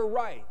read or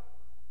write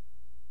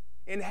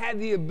and had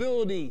the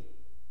ability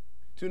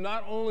to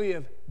not only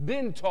have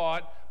been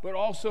taught, but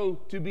also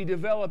to be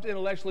developed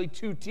intellectually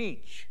to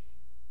teach.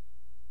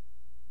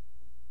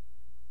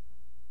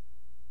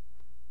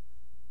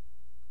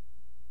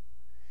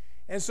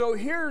 And so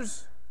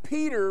here's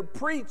Peter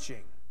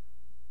preaching.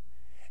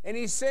 And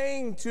he's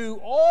saying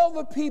to all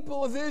the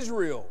people of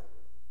Israel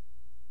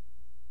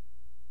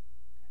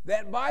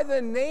that by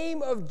the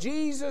name of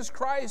Jesus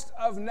Christ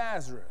of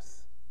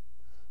Nazareth,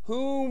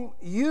 whom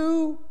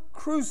you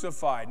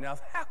crucified. Now,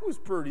 that was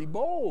pretty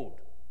bold.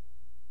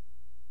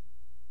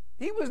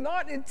 He was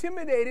not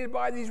intimidated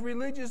by these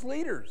religious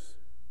leaders.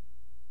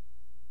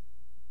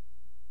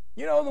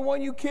 You know, the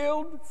one you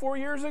killed 4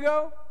 years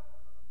ago?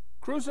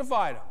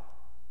 Crucified him.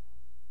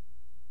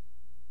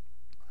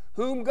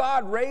 Whom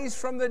God raised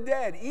from the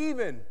dead,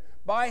 even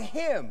by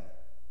him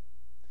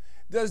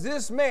does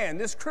this man,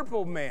 this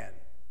crippled man,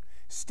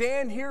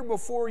 stand here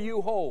before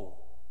you whole.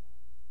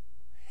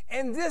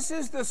 And this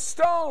is the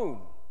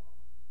stone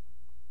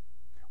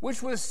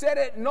which was set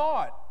at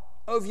naught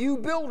of you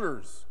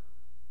builders,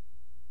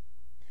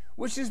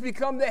 which has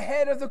become the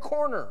head of the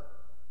corner.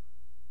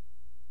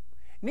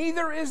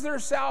 Neither is there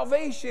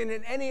salvation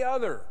in any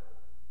other,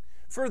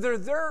 for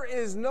there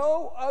is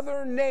no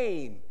other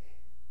name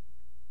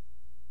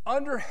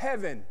under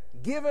heaven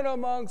given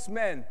amongst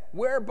men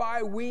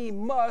whereby we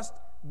must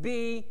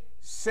be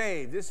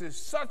saved. This is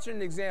such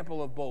an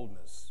example of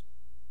boldness.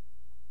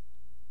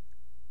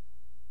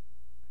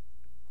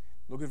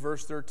 Look at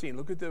verse 13.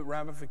 Look at the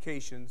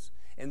ramifications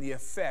and the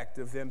effect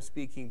of them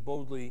speaking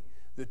boldly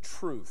the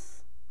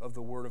truth of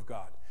the Word of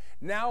God.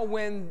 Now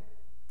when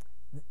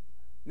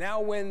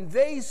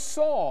they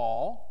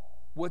saw,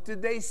 what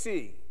did they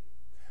see?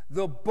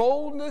 The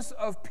boldness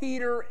of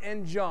Peter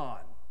and John,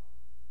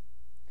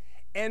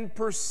 and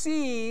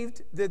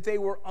perceived that they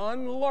were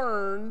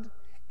unlearned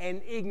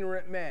and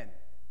ignorant men.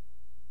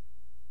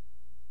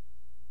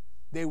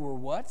 They were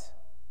what?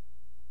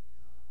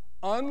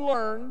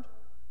 Unlearned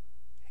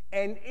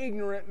and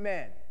ignorant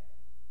men.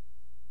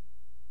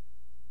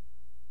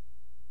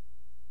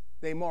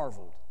 They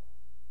marveled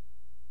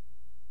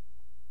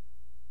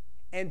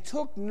and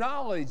took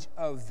knowledge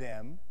of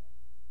them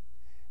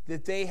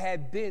that they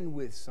had been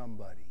with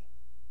somebody,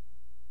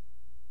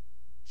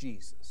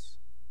 Jesus.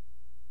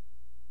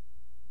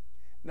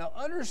 Now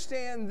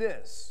understand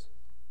this.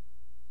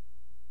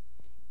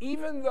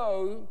 Even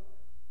though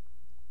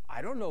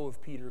I don't know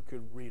if Peter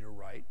could read or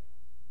write,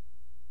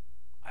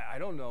 I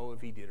don't know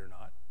if he did or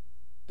not.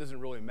 Doesn't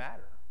really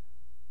matter.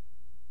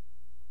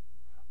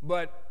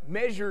 But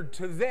measured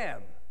to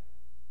them,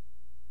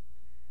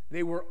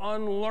 they were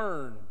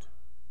unlearned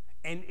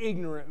and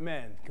ignorant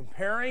men,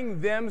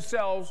 comparing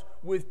themselves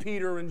with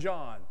Peter and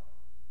John.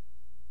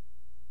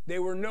 They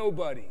were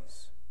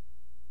nobodies.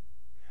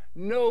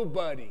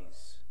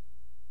 Nobodies.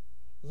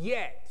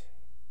 Yet,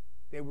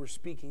 they were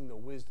speaking the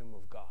wisdom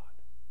of God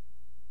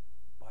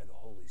by the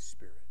Holy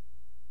Spirit.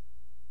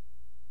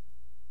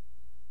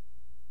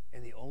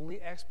 And the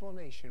only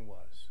explanation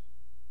was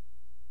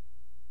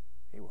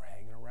they were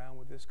hanging around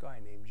with this guy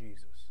named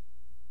Jesus.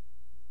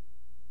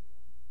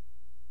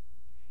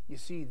 You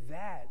see,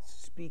 that's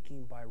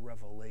speaking by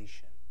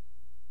revelation.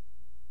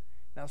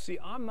 Now, see,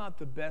 I'm not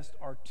the best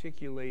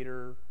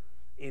articulator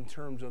in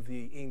terms of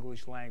the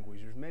English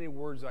language. There's many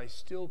words I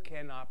still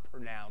cannot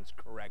pronounce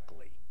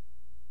correctly.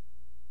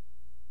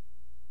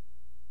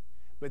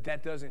 But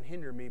that doesn't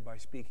hinder me by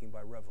speaking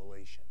by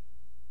revelation,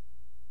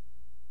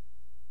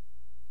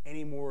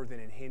 any more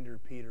than it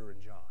hindered Peter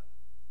and John.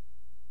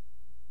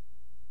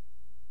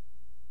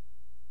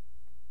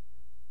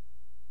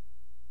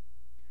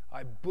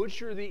 I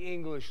butcher the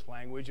English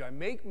language. I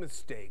make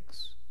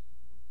mistakes.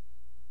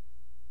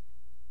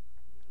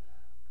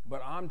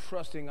 But I'm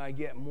trusting I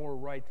get more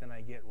right than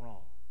I get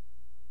wrong.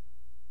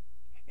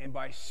 And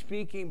by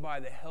speaking by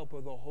the help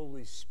of the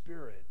Holy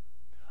Spirit,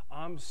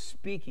 I'm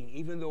speaking,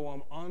 even though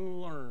I'm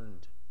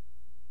unlearned,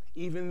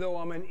 even though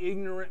I'm an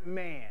ignorant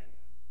man,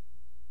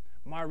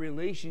 my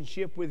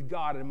relationship with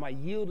God and my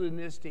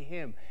yieldedness to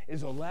Him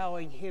is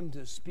allowing Him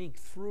to speak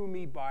through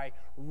me by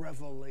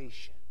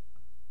revelation.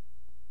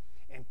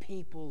 And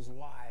people's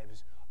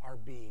lives are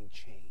being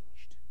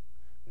changed.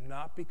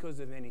 Not because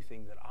of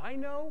anything that I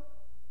know,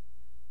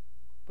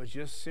 but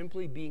just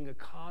simply being a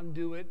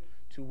conduit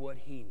to what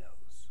He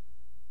knows.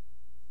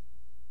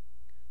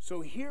 So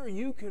here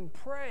you can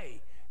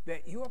pray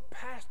that your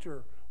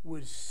pastor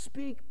would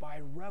speak by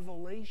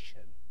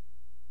revelation.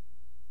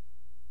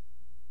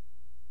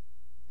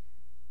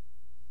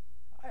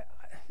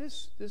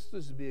 This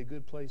would be a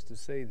good place to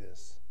say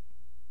this.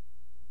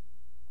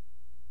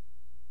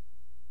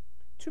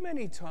 Too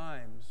many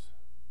times,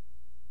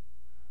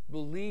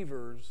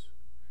 believers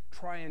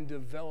try and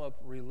develop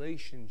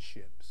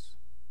relationships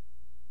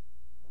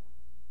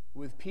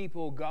with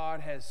people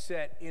God has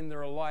set in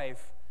their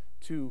life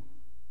to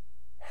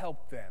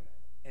help them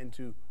and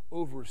to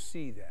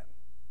oversee them.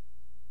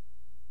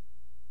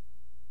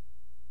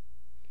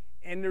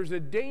 And there's a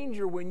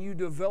danger when you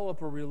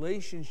develop a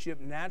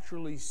relationship,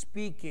 naturally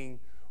speaking,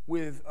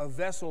 with a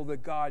vessel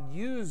that God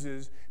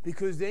uses,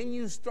 because then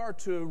you start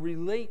to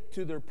relate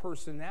to their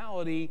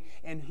personality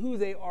and who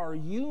they are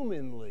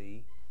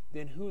humanly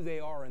than who they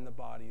are in the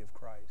body of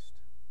Christ.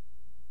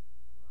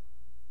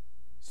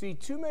 See,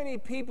 too many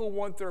people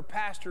want their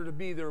pastor to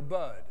be their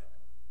bud.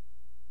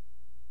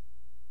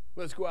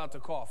 Let's go out to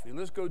coffee.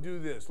 Let's go do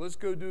this. Let's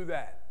go do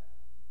that.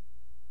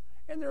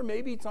 And there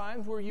may be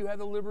times where you have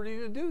the liberty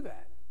to do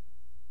that.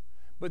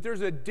 But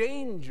there's a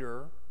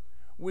danger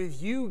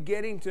with you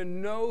getting to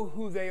know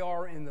who they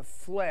are in the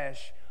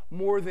flesh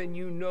more than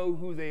you know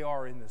who they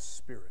are in the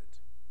spirit.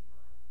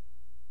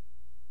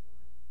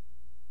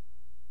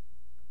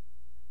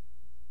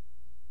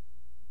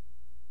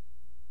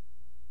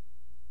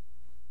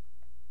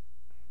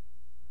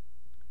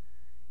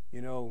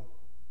 You know,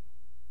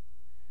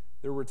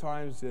 there were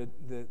times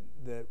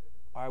that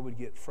I would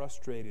get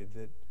frustrated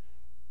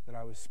that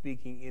I was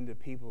speaking into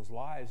people's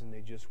lives and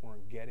they just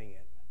weren't getting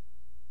it.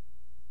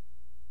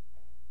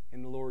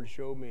 And the Lord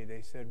showed me,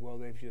 they said, well,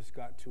 they've just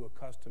got too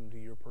accustomed to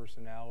your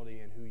personality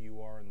and who you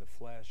are in the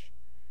flesh,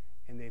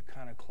 and they've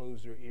kind of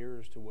closed their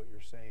ears to what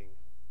you're saying.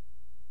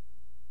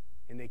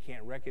 And they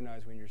can't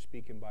recognize when you're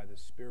speaking by the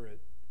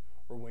Spirit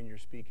or when you're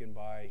speaking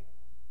by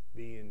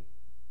being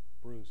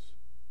Bruce.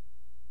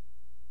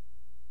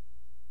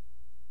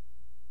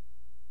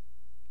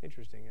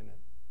 Interesting, isn't it?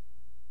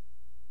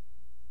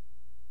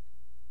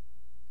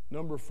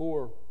 Number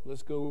 4,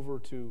 let's go over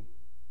to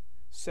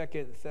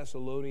 2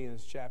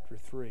 Thessalonians chapter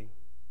 3.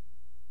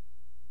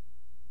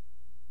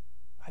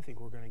 I think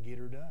we're going to get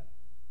her done.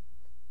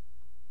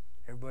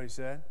 Everybody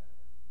said?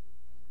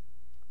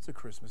 It's a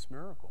Christmas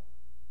miracle.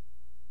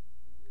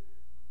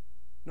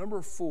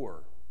 Number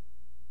 4,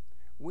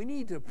 we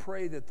need to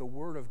pray that the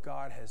Word of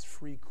God has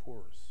free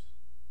course.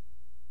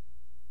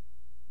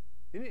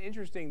 Isn't it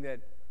interesting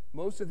that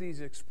most of these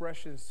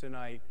expressions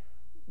tonight,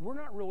 we're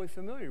not really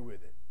familiar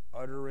with it?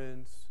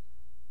 Utterance,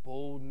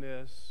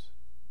 boldness,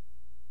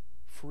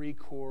 free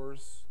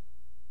course.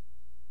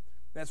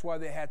 That's why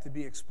they had to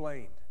be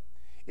explained.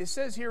 It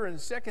says here in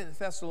 2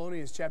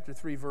 Thessalonians chapter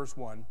 3, verse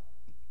 1,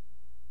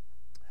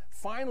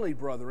 "Finally,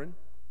 brethren,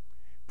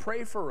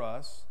 pray for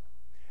us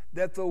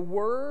that the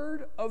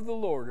word of the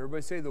Lord,"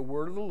 everybody say the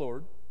word of the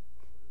Lord,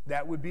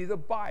 that would be the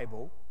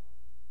Bible,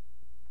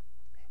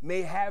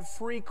 "may have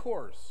free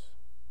course."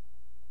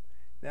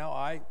 Now,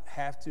 I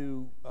have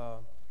to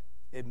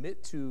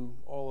admit to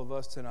all of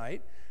us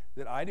tonight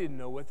that I didn't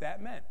know what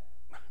that meant.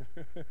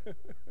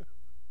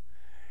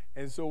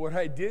 And so what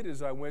I did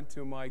is I went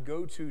to my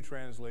go-to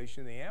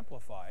translation, the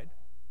Amplified,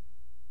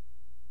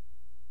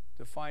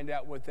 to find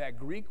out what that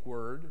Greek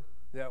word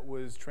that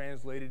was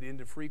translated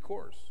into free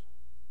course.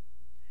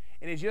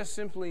 And it just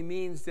simply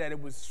means that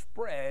it was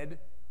spread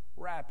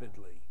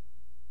rapidly.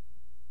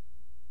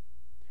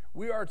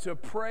 We are to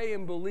pray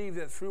and believe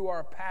that through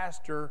our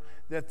pastor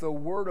that the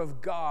Word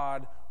of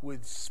God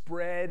would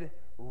spread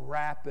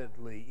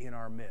rapidly in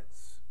our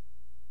midst.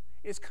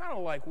 It's kind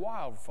of like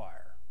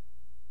wildfire.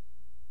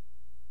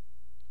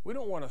 We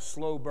don't want a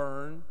slow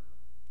burn.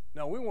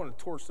 No, we want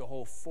to torch the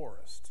whole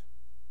forest.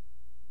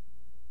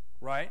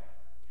 Right?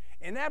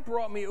 And that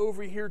brought me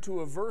over here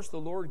to a verse the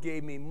Lord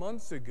gave me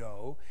months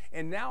ago,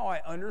 and now I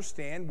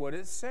understand what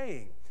it's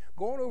saying.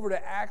 Going over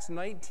to Acts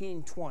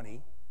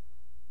 19:20.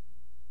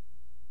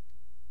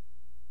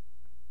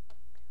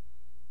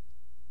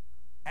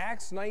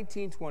 Acts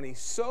 19:20.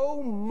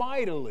 "So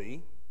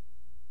mightily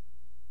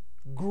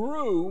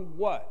grew"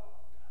 what?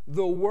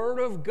 "The word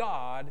of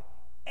God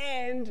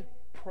and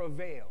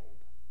prevailed."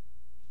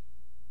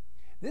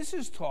 This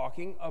is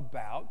talking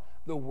about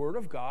the word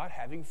of God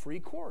having free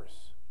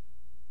course,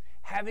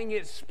 having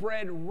it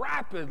spread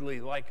rapidly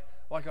like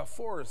a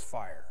forest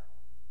fire.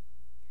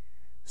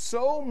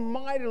 "So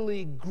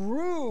mightily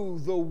grew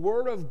the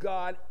word of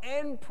God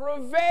and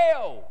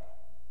prevailed."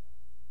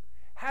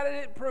 How did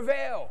it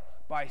prevail?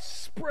 By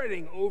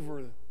spreading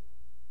over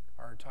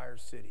our entire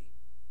city,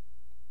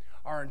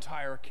 our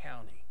entire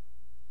county,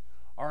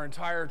 our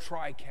entire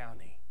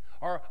tri-county,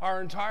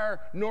 our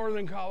entire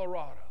northern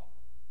Colorado.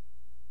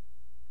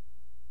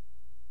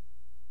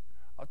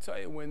 I'll tell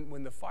you,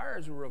 when the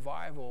fires of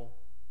revival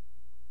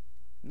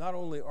not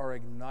only are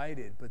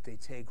ignited, but they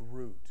take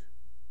root.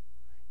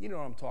 You know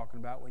what I'm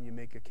talking about when you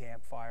make a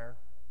campfire,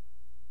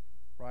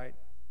 right?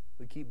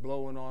 We keep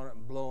blowing on it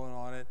and blowing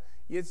on it.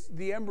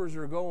 The embers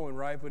are going,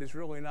 right, but it's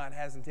really not,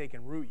 hasn't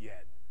taken root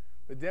yet.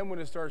 But then when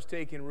it starts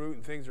taking root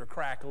and things are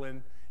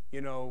crackling,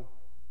 you know,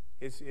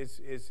 it's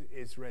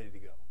ready to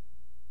go.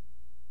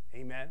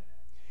 Amen?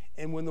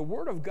 And when the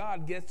Word of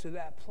God gets to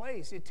that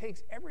place, it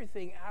takes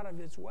everything out of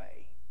its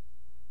way.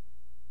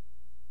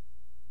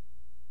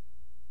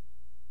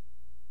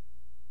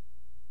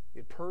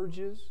 It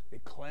purges,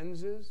 it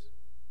cleanses,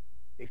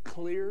 it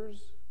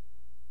clears.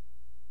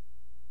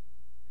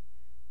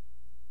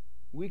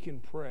 We can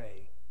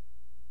pray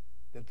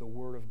that the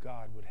Word of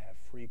God would have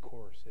free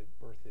course at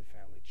Berthoud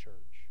Family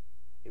Church.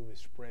 It would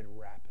spread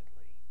rapidly.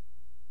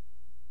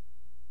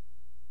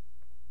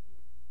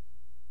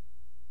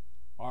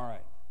 All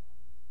right.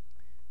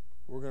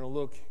 We're going to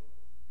look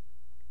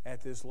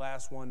at this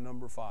last one,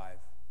 number 5.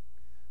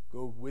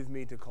 Go with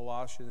me to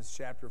Colossians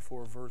chapter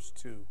 4, verse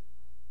 2.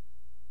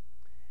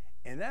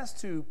 And that's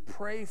to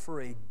pray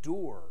for a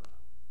door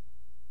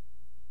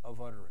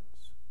of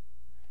utterance.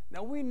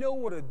 Now, we know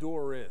what a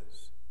door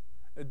is.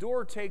 A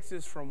door takes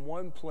us from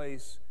one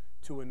place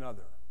to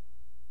another.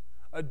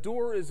 A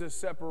door is a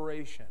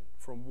separation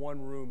from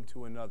one room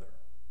to another,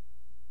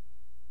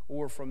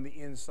 or from the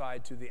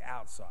inside to the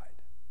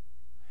outside.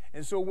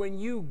 And so when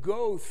you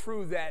go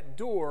through that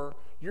door,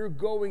 you're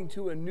going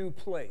to a new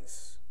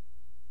place.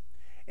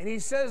 And he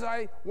says,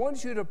 I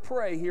want you to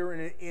pray here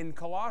in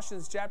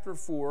Colossians chapter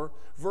 4,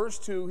 verse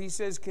 2. He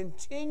says,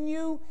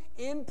 "Continue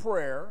in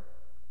prayer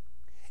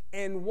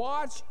and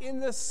watch in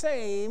the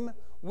same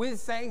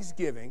with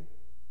thanksgiving.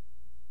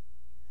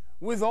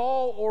 With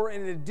all, or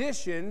in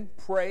addition,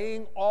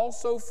 praying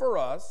also for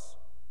us,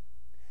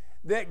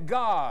 that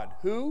God,"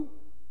 who?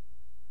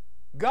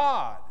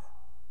 God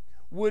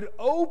would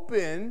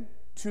open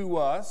to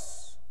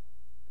us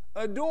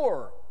a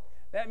door.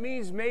 That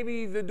means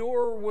maybe the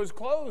door was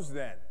closed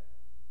then.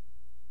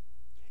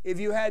 if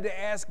you had to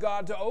ask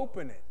God to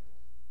open it?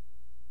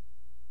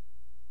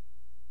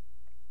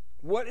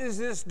 What is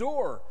this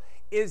door?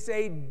 It's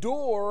a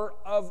door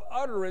of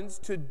utterance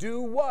to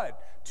do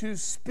what? To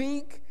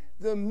speak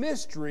the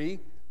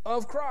mystery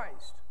of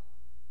Christ.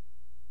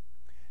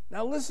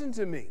 Now listen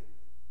to me.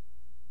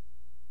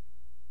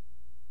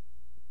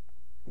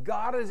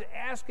 God is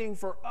asking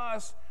for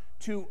us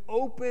to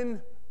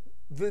open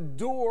the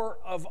door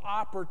of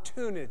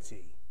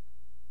opportunity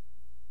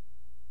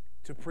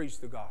to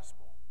preach the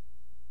gospel.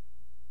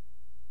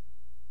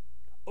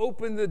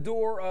 Open the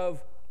door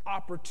of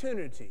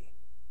opportunity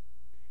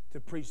to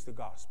preach the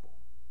gospel.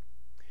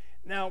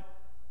 Now,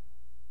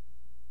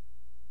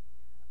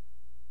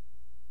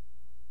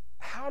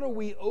 how do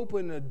we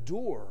open a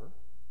door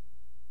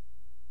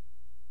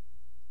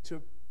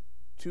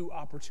to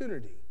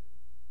opportunity?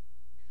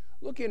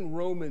 Look in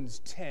Romans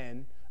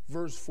 10,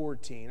 verse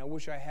 14. I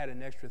wish I had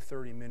an extra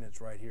 30 minutes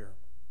right here.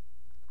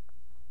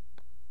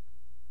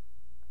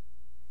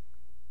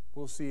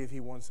 We'll see if he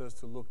wants us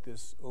to look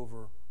this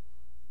over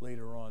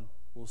later on.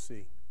 We'll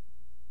see.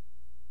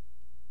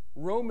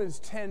 Romans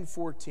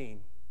 10:14.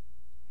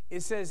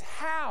 It says,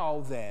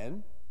 how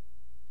then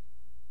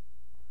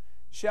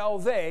shall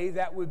they,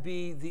 that would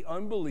be the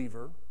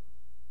unbeliever,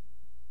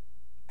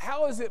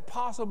 how is it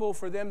possible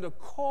for them to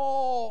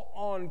call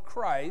on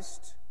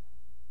Christ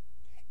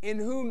in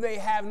whom they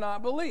have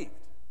not believed?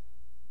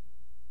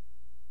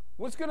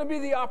 What's going to be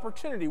the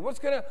opportunity? What's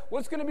going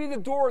to be the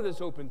door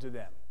that's open to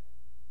them?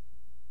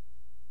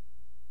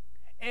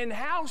 And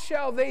how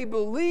shall they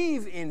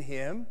believe in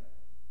him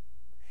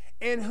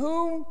in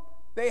whom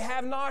they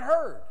have not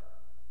heard?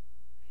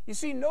 You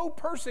see, no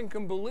person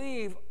can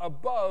believe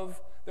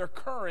above their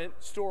current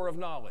store of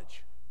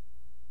knowledge.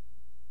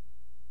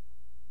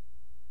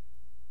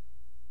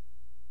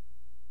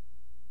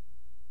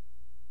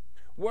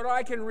 What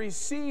I can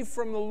receive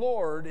from the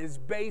Lord is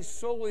based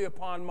solely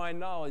upon my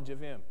knowledge of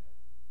him.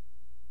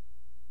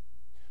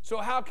 So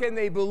how can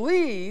they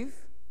believe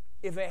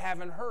if they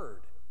haven't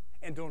heard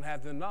and don't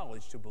have the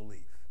knowledge to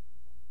believe?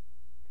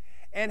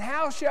 And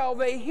how shall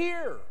they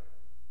hear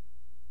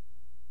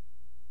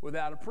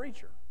without a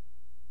preacher?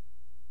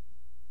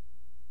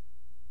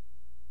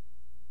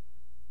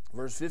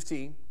 Verse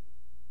 15,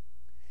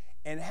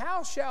 and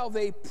how shall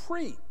they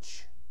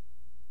preach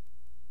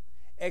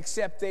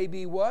except they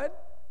be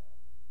what?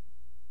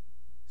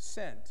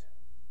 Sent.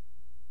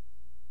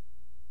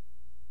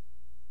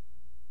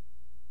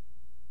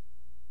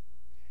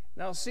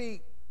 Now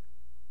see,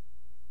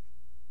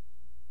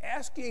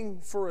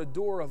 asking for a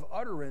door of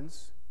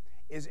utterance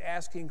is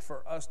asking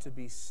for us to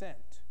be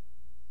sent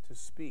to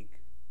speak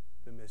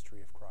the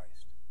mystery of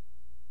Christ.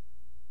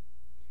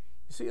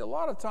 You see, a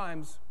lot of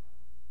times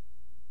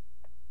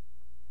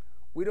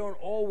we don't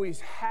always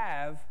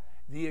have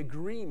the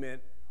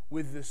agreement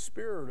with the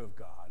Spirit of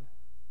God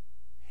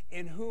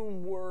in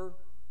whom we're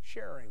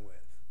sharing with,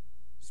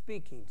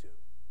 speaking to.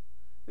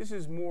 This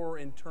is more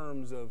in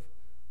terms of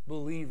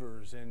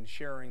believers and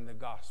sharing the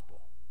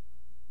gospel.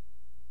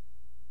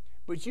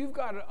 But you've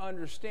got to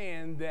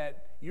understand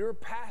that your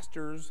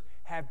pastors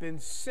have been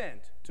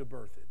sent to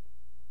Berthoud.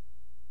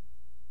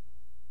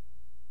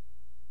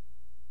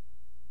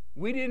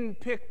 We didn't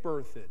pick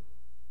Berthoud.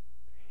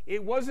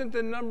 It wasn't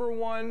the number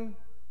one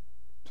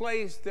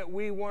place that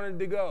we wanted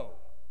to go.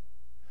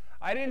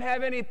 I didn't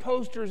have any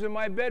posters in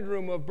my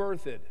bedroom of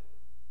Berthoud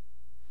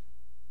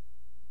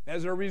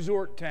as a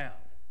resort town.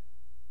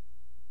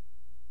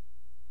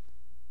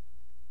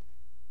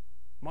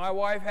 My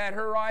wife had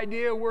her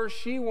idea where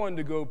she wanted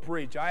to go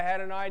preach. I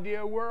had an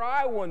idea where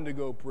I wanted to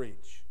go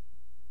preach.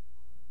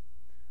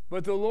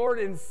 But the Lord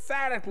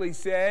emphatically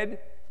said,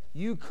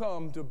 you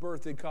come to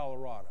Berthoud,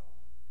 Colorado.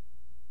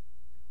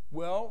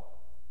 Well,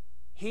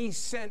 he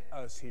sent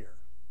us here.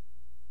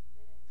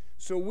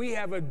 So we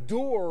have a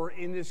door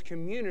in this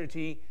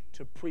community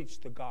to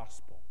preach the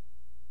gospel.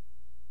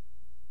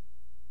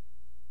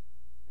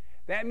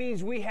 That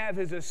means we have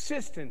his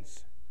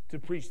assistance to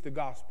preach the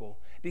gospel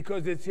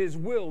because it's his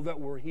will that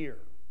we're here.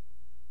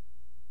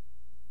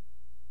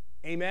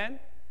 Amen?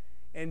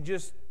 And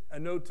just a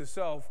note to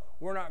self,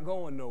 we're not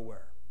going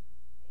nowhere.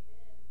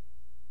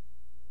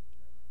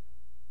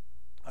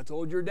 I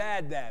told your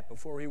dad that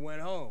before he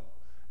went home.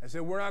 I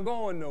said, we're not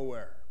going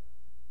nowhere.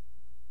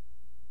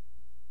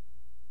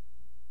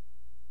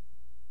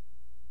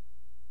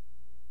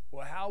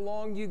 Well, how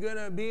long you going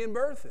to be in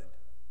Berthoud?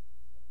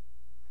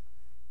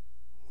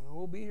 Well,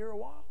 we'll be here a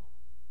while.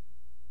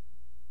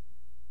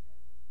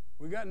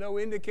 We got no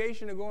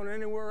indication of going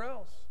anywhere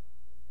else.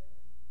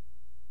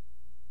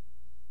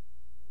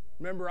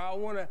 Remember, I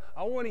want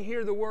to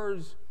hear the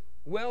words,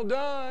 well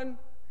done,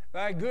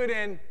 thy good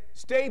and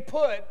stay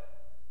put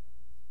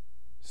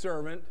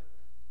servant.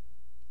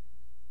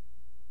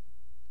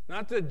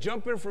 Not to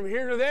jumping from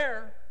here to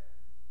there.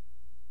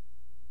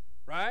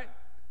 Right?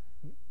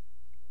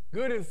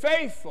 Good and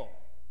faithful.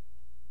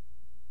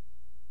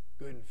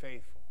 Good and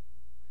faithful.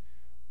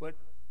 But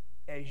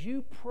as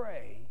you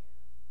pray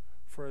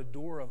for a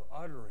door of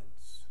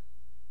utterance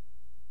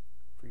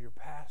for your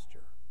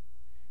pastor,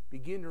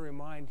 begin to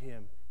remind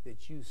him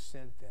that you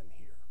sent them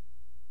here.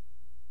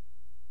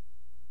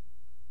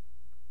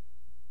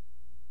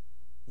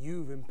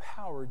 You've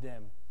empowered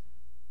them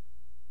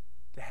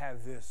to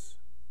have this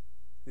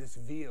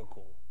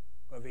vehicle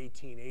of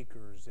 18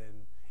 acres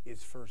and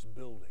its first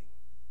building.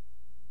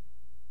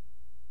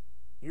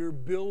 You're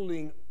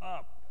building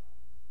up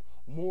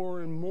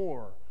more and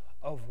more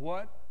of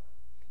what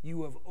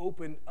you have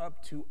opened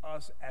up to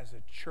us as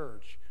a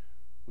church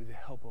with the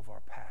help of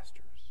our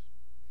pastors.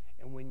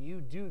 And when you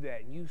do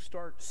that, and you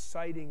start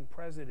citing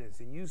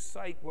presidents, and you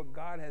cite what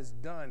God has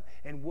done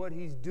and what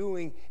he's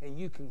doing, and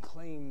you can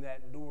claim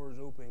that doors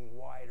opening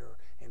wider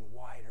and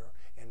wider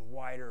and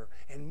wider,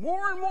 and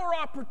more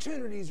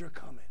opportunities are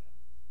coming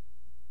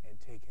and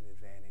taken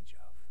advantage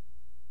of.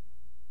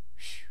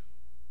 Whew.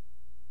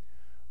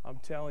 I'm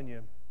telling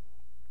you,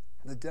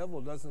 the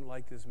devil doesn't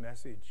like this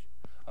message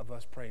of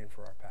us praying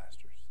for our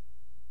pastors.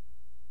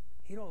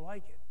 He don't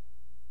like it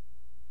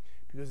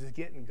because it's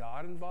getting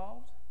God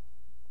involved.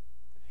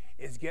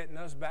 It's getting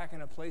us back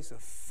in a place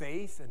of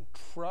faith and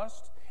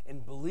trust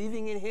and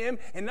believing in him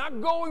and not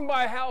going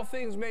by how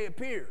things may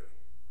appear,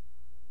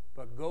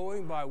 but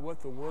going by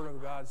what the Word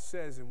of God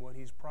says and what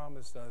he's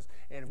promised us.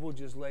 And if we'll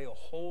just lay a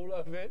hold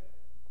of it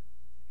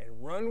and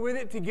run with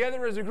it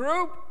together as a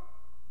group,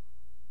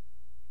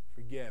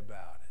 forget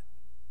about it.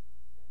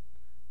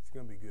 It's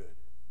going to be good.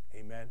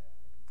 Amen.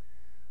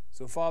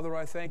 So, Father,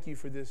 I thank you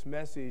for this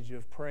message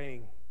of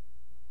praying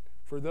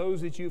for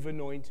those that you've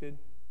anointed,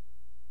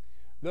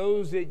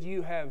 those that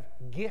you have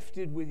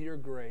gifted with your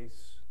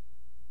grace,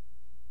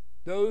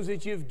 those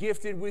that you've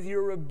gifted with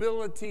your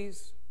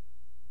abilities,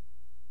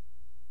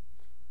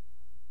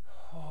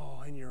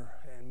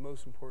 and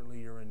most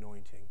importantly, your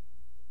anointing.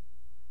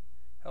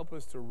 Help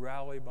us to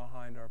rally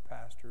behind our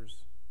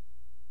pastors.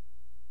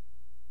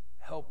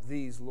 Help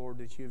these, Lord,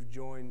 that you've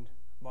joined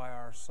by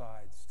our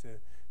sides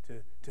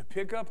to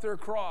pick up their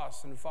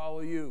cross and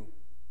follow you,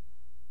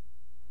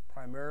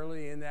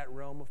 primarily in that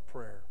realm of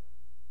prayer.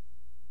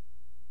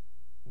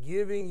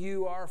 Giving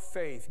you our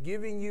faith,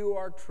 giving you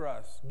our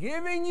trust,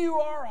 giving you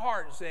our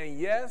heart, saying,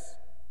 yes,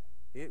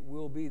 it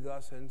will be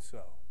thus and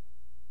so.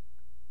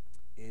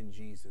 In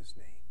Jesus'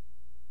 name.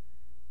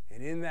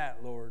 And in that,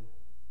 Lord,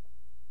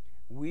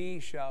 we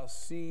shall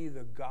see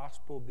the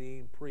gospel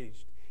being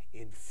preached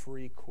in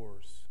free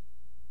course,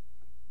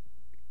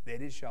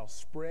 that it shall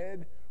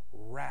spread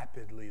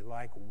rapidly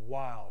like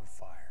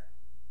wildfire,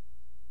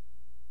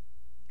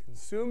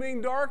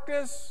 consuming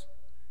darkness,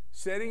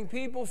 setting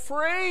people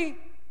free,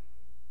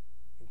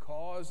 and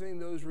causing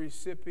those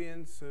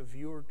recipients of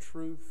your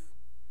truth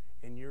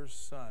and your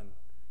Son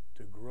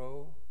to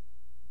grow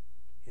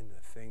in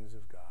the things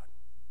of God.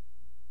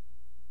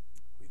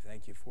 We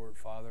thank you for it,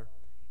 Father.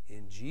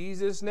 In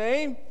Jesus'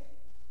 name,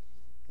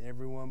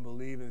 everyone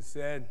believed and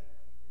said,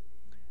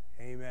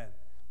 amen.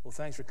 Well,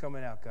 thanks for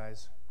coming out,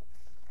 guys.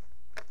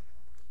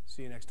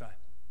 See you next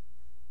time.